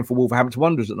position is saying for Wolverhampton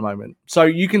Wanderers at the moment. So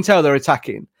you can tell they're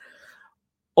attacking.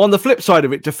 On the flip side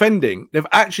of it, defending, they've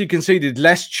actually conceded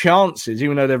less chances,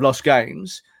 even though they've lost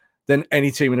games, than any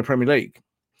team in the Premier League.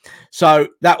 So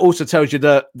that also tells you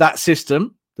that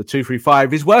system, the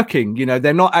 2-3-5, is working.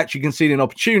 They're not actually conceding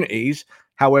opportunities.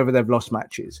 However, they've lost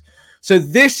matches. So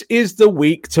this is the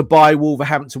week to buy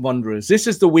Wolverhampton Wanderers. This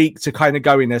is the week to kind of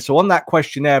go in there. So on that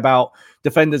question there about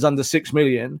defenders under 6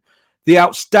 million, the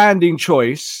outstanding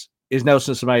choice is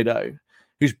Nelson Semedo,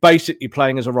 who's basically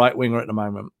playing as a right winger at the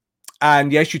moment.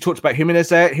 And yes, you talked about Jimenez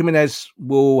there. Jimenez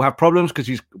will have problems because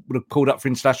he's called up for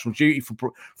international duty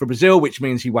for Brazil, which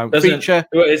means he won't feature.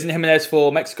 Isn't Jimenez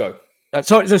for Mexico?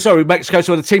 Sorry, Mexico.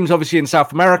 So the teams obviously in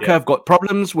South America have got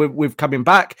problems with coming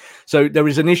back. So there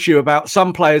is an issue about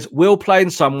some players will play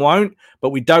and some won't. But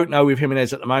we don't know with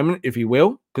Jimenez at the moment if he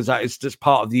will, because that is just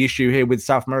part of the issue here with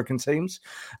South American teams.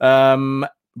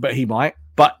 But he might.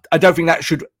 But I don't think that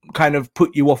should kind of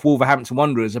put you off Wolverhampton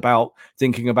Wanderers about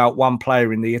thinking about one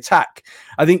player in the attack.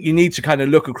 I think you need to kind of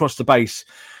look across the base.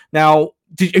 Now,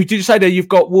 did you say that you've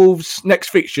got Wolves' next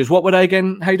fixtures? What were they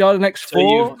again, Haydar, the next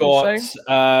four?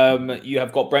 You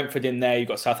have got Brentford in there. You've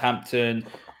got Southampton.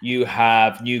 You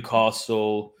have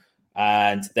Newcastle.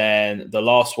 And then the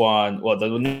last one,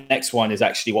 the next one is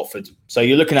actually Watford. So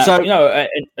you're looking at, a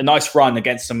nice run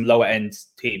against some lower end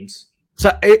teams.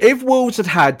 So if Wolves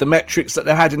had the metrics that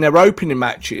they had in their opening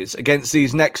matches against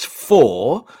these next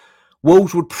four,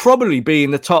 Wolves would probably be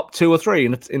in the top 2 or 3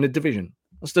 in the division.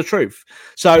 That's the truth.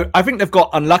 So I think they've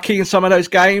got unlucky in some of those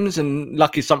games, and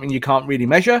luck is something you can't really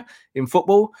measure in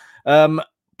football.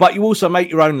 But you also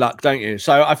make your own luck, don't you?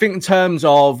 So I think in terms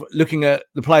of looking at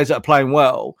the players that are playing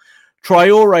well,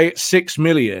 Traore at 6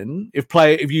 million,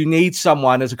 if you need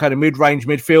someone as a kind of mid-range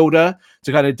midfielder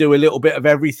to kind of do a little bit of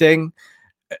everything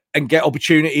and get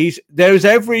opportunities, there is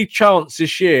every chance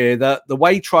this year that the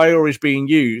way Traore is being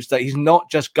used, that he's not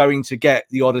just going to get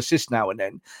the odd assist now and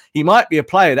then. He might be a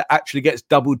player that actually gets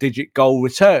double-digit goal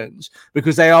returns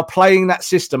because they are playing that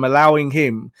system, allowing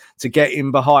him to get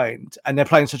in behind, and they're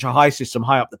playing such a high system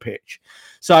high up the pitch.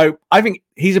 So I think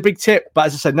he's a big tip. But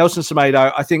as I said, Nelson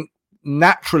Semedo, I think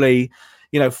naturally,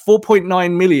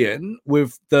 4.9 million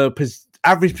with the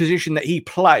average position that he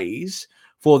plays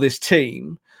for this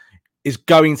team is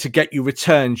going to get you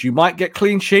returns. You might get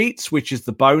clean sheets, which is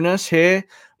the bonus here,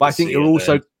 but I think you're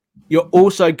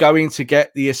also going to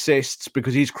get the assists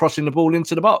because he's crossing the ball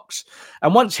into the box.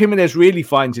 And once Jimenez really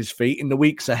finds his feet in the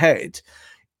weeks ahead,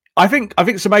 I think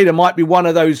Semedo might be one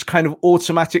of those kind of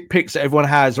automatic picks that everyone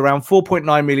has around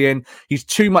 4.9 million. He's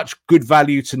too much good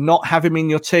value to not have him in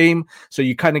your team. So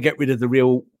you kind of get rid of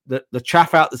the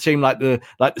chaff out the team, like the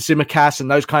Simicast and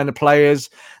those kind of players,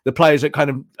 the players that kind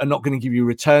of are not going to give you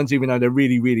returns, even though they're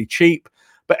really, really cheap.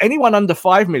 But anyone under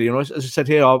 5 million, as I said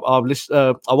here, our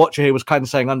watcher here was kind of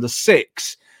saying under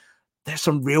 6, there's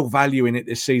some real value in it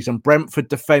this season. Brentford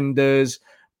defenders,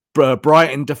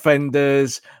 Brighton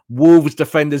defenders, Wolves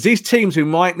defenders, these teams who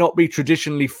might not be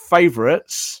traditionally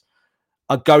favourites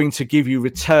are going to give you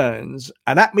returns.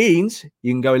 And that means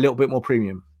you can go a little bit more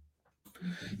premium.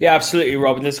 Yeah, absolutely,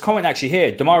 Rob. And there's a comment actually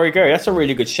here. Demarai Gray, that's a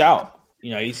really good shout.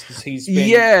 He's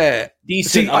been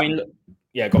decent.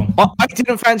 Go on. I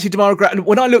didn't fancy Demarai Gray.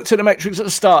 When I looked at the metrics at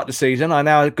the start of the season, I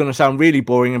now going to sound really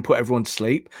boring and put everyone to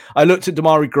sleep. I looked at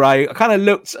Demarai Gray.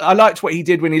 I liked what he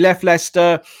did when he left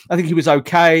Leicester. I think he was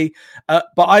okay. But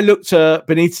I looked at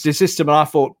Benitez's system and I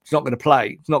thought, he's not going to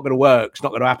play. It's not going to work. It's not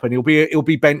going to happen. He'll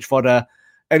be bench fodder.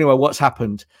 Anyway, what's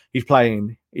happened? He's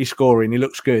playing, he's scoring, he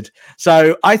looks good.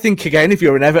 So I think, again, if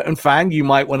you're an Everton fan, you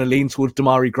might want to lean towards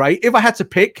Demarai Gray. If I had to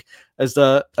pick, as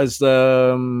the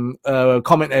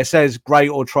comment there says, Gray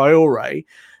or Traore,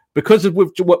 because of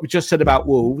what we just said about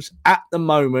Wolves, at the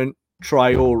moment,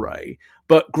 Traore.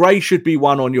 But Gray should be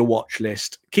one on your watch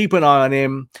list. Keep an eye on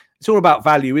him. It's all about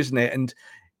value, isn't it? And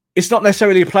it's not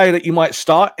necessarily a player that you might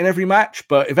start in every match,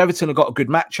 but if Everton have got a good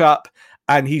matchup,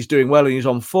 and he's doing well and he's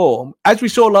on form, as we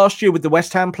saw last year with the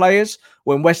West Ham players,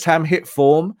 when West Ham hit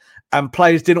form and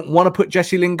players didn't want to put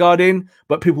Jesse Lingard in,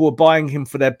 but people were buying him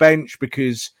for their bench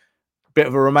because a bit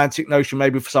of a romantic notion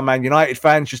maybe for some Man United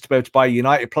fans just to be able to buy a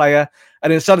United player.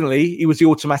 And then suddenly he was the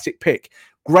automatic pick.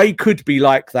 Gray could be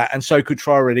like that, and so could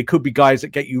Traore. They could be guys that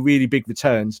get you really big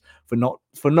returns for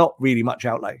not really much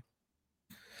outlay.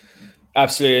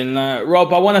 Absolutely. And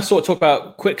Rob, I want to sort of talk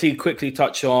about quickly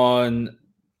touch on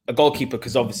a goalkeeper,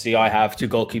 because obviously I have 2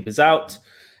 goalkeepers out.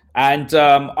 And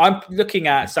I'm looking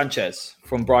at Sanchez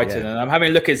from Brighton, and I'm having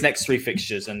a look at his next 3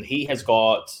 fixtures. And he has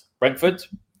got Brentford,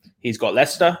 he's got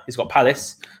Leicester, he's got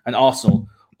Palace, and Arsenal.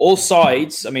 All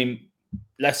sides, I mean,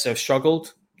 Leicester have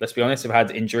struggled, let's be honest, they've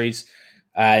had injuries.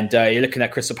 And you're looking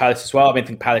at Crystal Palace as well. I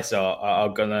think Palace are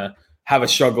going to have a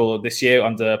struggle this year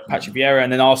under Patrick Vieira.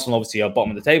 And then Arsenal, obviously, are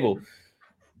bottom of the table.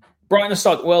 Brighton have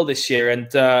started well this year, and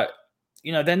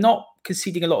they're not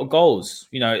conceding a lot of goals.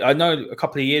 I know a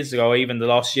couple of years ago, or even the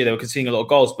last year, they were conceding a lot of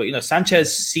goals. But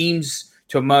Sanchez seems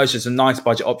to emerge as a nice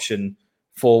budget option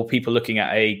for people looking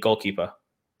at a goalkeeper.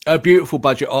 A beautiful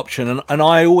budget option, and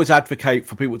I always advocate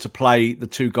for people to play the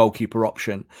 2 goalkeeper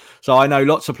option. So I know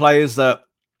lots of players that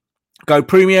go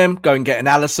premium, go and get an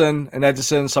Alisson, an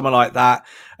Edison, someone like that.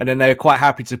 And then they're quite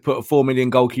happy to put a 4 million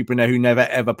goalkeeper in there who never,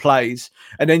 ever plays.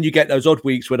 And then you get those odd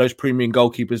weeks where those premium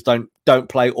goalkeepers don't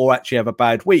play or actually have a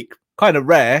bad week. Kind of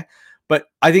rare, but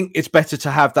I think it's better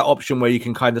to have that option where you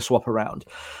can kind of swap around.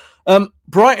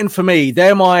 Brighton, for me,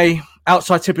 they're my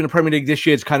outside tip in the Premier League this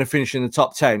year to kind of finish in the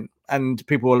top 10. And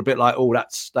people are a bit like, oh,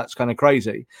 that's kind of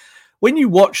crazy. When you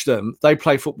watch them, they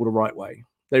play football the right way.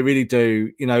 They really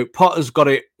do. Potter's got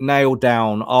it nailed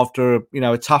down after,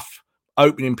 a tough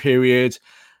opening period.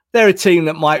 They're a team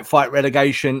that might fight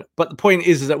relegation. But the point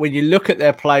is that when you look at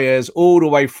their players all the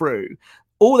way through,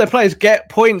 all their players get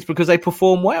points because they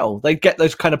perform well. They get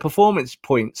those kind of performance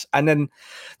points. And then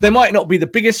they might not be the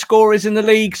biggest scorers in the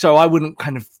league, so I wouldn't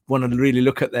kind of want to really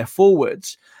look at their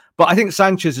forwards. But I think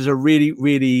Sanchez is a really,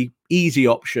 really easy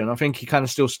option. I think he kind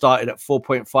of still started at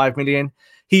 4.5 million.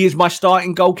 He is my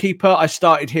starting goalkeeper. I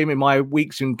started him in my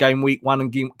weeks in game week 1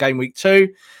 and game week 2,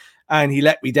 and he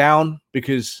let me down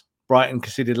because Brighton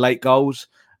conceded late goals.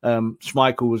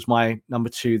 Schmeichel was my number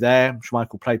 2 there.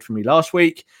 Schmeichel played for me last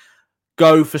week.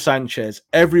 Go for Sanchez.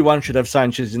 Everyone should have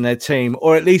Sanchez in their team,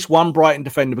 or at least one Brighton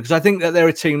defender, because I think that they're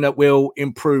a team that will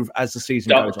improve as the season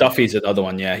goes on. Duffy's another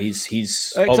one, yeah. He's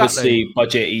exactly. Obviously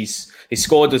budget. He's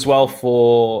scored as well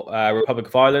for Republic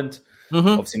of Ireland. Mm-hmm.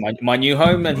 Obviously, my new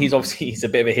home, and he's a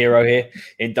bit of a hero here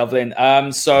in Dublin.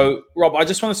 So, Rob, I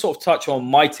just want to sort of touch on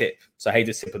my tip. So,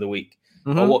 Hayden's tip of the week,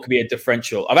 or what could be a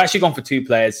differential. I've actually gone for 2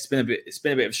 players. It's been a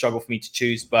bit of a struggle for me to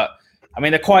choose, but I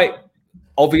mean they're quite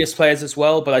obvious players as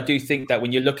well. But I do think that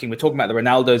when you're looking, we're talking about the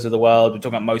Ronaldos of the world, we're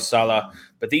talking about Mo Salah,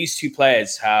 but these 2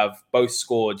 players have both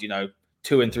scored,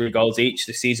 2 and 3 goals each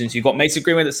this season. So you've got Mason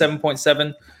Greenwood at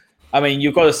 7.7. I mean,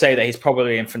 you've got to say that he's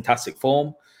probably in fantastic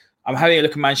form. I'm having a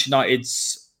look at Manchester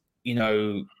United's,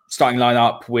 starting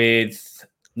lineup with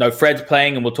no Fred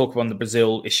playing, and we'll talk about the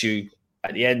Brazil issue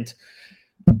at the end.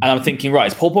 And I'm thinking, right,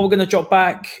 is Paul Pogba going to drop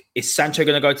back? Is Sancho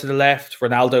going to go to the left?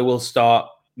 Ronaldo will start.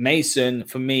 Mason,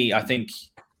 for me, I think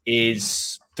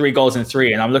is 3 goals and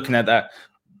 3. And I'm looking at that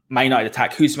Man United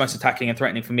attack. Who's most attacking and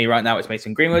threatening for me right now? It's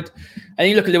Mason Greenwood. And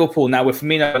you look at Liverpool now with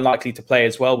Firmino unlikely to play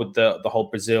as well with the whole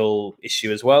Brazil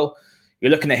issue as well. You're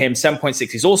looking at him,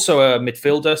 7.6. He's also a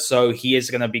midfielder, so he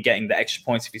is going to be getting the extra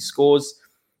points if he scores.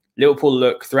 Liverpool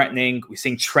look threatening. We're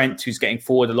seeing Trent, who's getting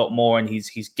forward a lot more, and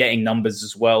he's getting numbers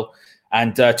as well.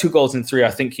 And 2 goals and 3, I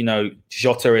think,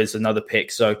 Jota is another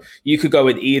pick. So you could go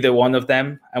with either one of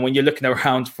them. And when you're looking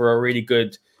around for a really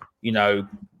good,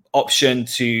 option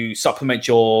to supplement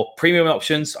your premium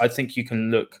options, I think you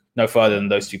can look no further than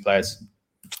those 2 players.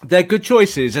 They're good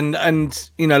choices. And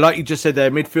like you just said,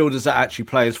 they're midfielders that actually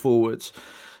play as forwards.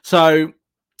 So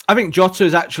I think Jota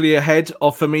is actually ahead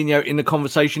of Firmino in the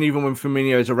conversation, even when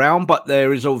Firmino is around. But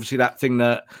there is obviously that thing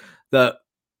that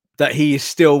he is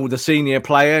still the senior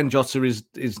player and Jota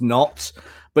is not.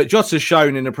 But Jota's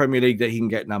shown in the Premier League that he can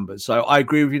get numbers. So I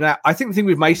agree with you now. I think the thing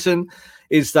with Mason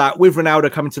is that with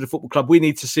Ronaldo coming to the football club, we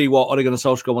need to see what Ole Gunnar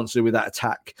Solskjaer wants to do with that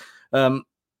attack.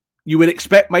 You would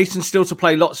expect Mason still to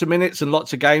play lots of minutes and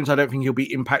lots of games. I don't think he'll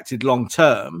be impacted long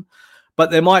term.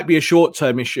 But there might be a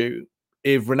short-term issue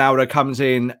if Ronaldo comes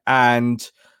in and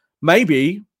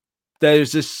maybe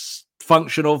there's this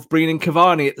function of bringing in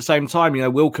Cavani at the same time.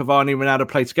 Will Cavani and Ronaldo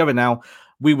play together? Now,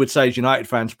 we would say as United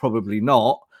fans, probably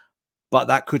not, but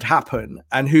that could happen.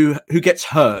 And who gets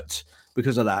hurt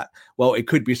because of that? Well, it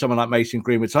could be someone like Mason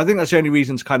Greenwood. So I think that's the only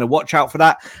reason to kind of watch out for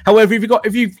that. However, if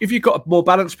you've got a more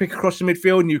balanced pick across the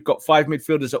midfield and you've got 5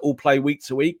 midfielders that all play week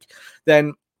to week,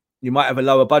 then you might have a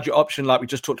lower budget option, like we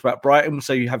just talked about Brighton.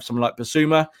 So you have someone like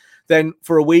Basuma. Then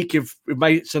for a week, if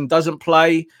Mason doesn't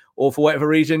play, or for whatever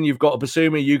reason, you've got a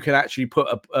Basuma, you can actually put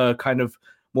a kind of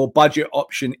more budget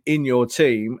option in your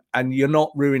team, and you're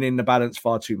not ruining the balance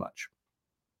far too much.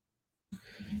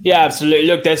 Yeah, absolutely.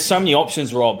 Look, there's so many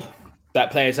options, Rob,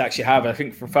 that players actually have. I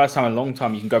think for the first time in a long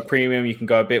time, you can go premium, you can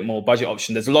go a bit more budget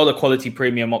option. There's a lot of quality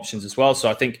premium options as well. So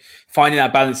I think finding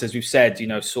that balance, as we've said,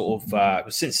 sort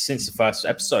of since the first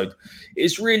episode,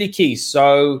 is really key.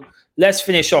 So let's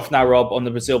finish off now, Rob, on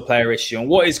the Brazil player issue and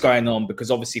what is going on, because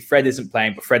obviously Fred isn't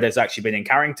playing, but Fred has actually been in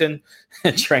Carrington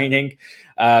training.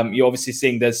 You're obviously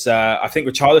seeing there's, I think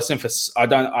Richarlison,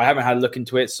 I haven't had a look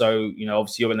into it. So,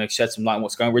 obviously you're going to shed some light on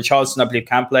what's going on. Richarlison, I believe,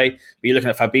 can play. But you're looking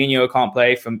at Fabinho can't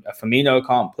play, Firmino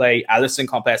can't play, Alisson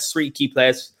can't play. That's 3 key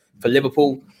players for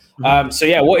Liverpool. So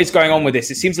yeah, what is going on with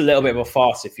this? It seems a little bit of a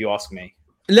farce, if you ask me.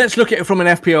 Let's look at it from an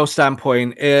FPL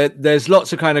standpoint. There's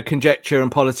lots of kind of conjecture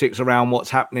and politics around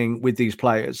what's happening with these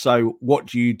players. So what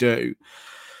do you do?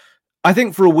 I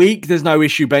think for a week, there's no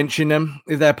issue benching them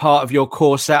if they're part of your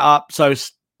core setup. So,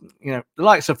 the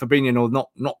likes of Fabinho are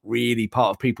not really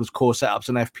part of people's core setups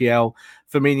in FPL.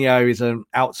 Firmino is an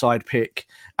outside pick.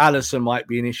 Alisson might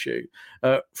be an issue.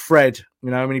 Fred,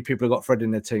 how many people have got Fred in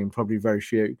their team? Probably very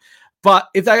few. But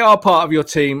if they are part of your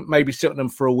team, maybe sit on them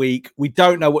for a week. We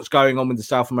don't know what's going on with the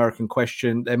South American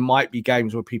question. There might be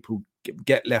games where people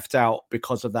get left out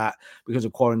because of that, because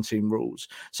of quarantine rules.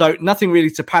 So nothing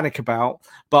really to panic about,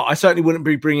 but I certainly wouldn't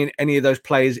be bringing any of those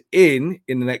players in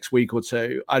the next week or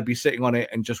two. I'd be sitting on it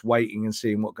and just waiting and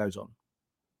seeing what goes on.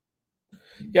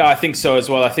 Yeah, I think so as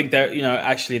well. I think that,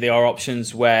 actually there are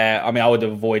options where, I would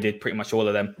have avoided pretty much all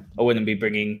of them. I wouldn't be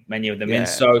bringing many of them in.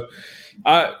 So,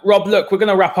 Rob, look, we're going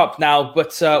to wrap up now,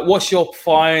 but what's your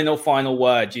final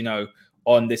word,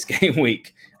 on this game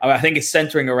week? I think it's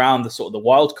centering around the sort of the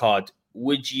wild card.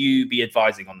 Would you be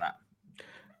advising on that?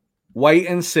 Wait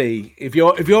and see. If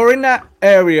you're in that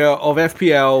area of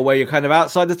FPL where you're kind of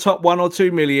outside the top 1 or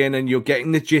 2 million and you're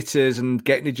getting the jitters, and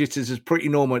getting the jitters is pretty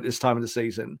normal at this time of the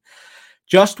season,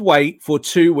 just wait for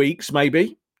 2 weeks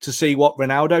maybe to see what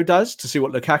Ronaldo does, to see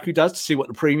what Lukaku does, to see what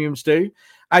the premiums do.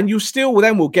 And you still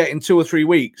then will get in 2 or 3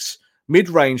 weeks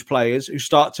mid-range players who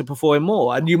start to perform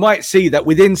more. And you might see that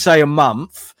within, say, a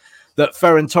month, that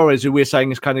Ferran Torres, who we're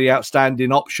saying is kind of the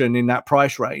outstanding option in that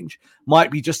price range,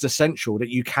 might be just essential, that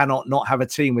you cannot not have a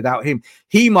team without him.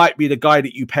 He might be the guy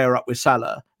that you pair up with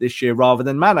Salah this year rather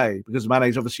than Mane, because Mane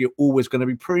is obviously always going to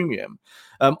be premium.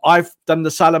 I've done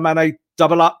the Salah Mane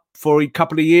double up for a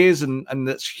couple of years, and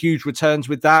that's huge returns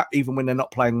with that, even when they're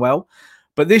not playing well.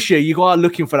 But this year, you are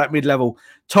looking for that mid-level.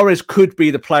 Torres could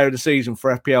be the player of the season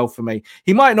for FPL for me.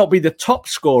 He might not be the top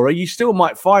scorer. You still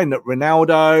might find that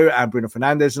Ronaldo and Bruno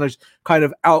Fernandes and those kind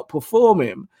of outperform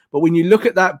him. But when you look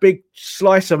at that big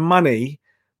slice of money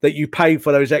that you pay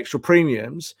for those extra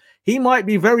premiums, he might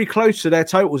be very close to their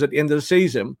totals at the end of the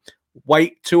season.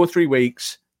 Wait 2 or 3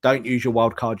 weeks. Don't use your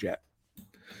wild card yet.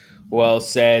 Well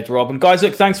said, Rob. And guys,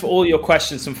 look, thanks for all your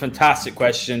questions. Some fantastic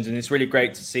questions. And it's really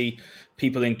great to see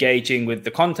people engaging with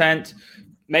the content.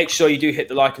 Make sure you do hit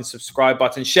the like and subscribe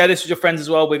button. Share this with your friends as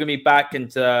well. We're going to be back,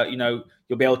 and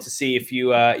you'll be able to see if you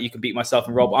can beat myself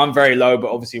and Rob. I'm very low, but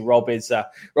obviously Rob is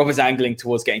angling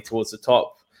towards getting towards the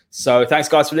top. So thanks,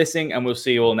 guys, for listening, and we'll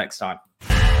see you all next time.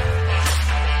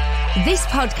 This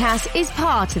podcast is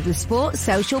part of the Sports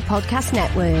Social Podcast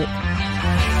Network.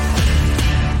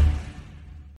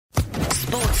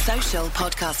 Sports Social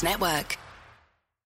Podcast Network.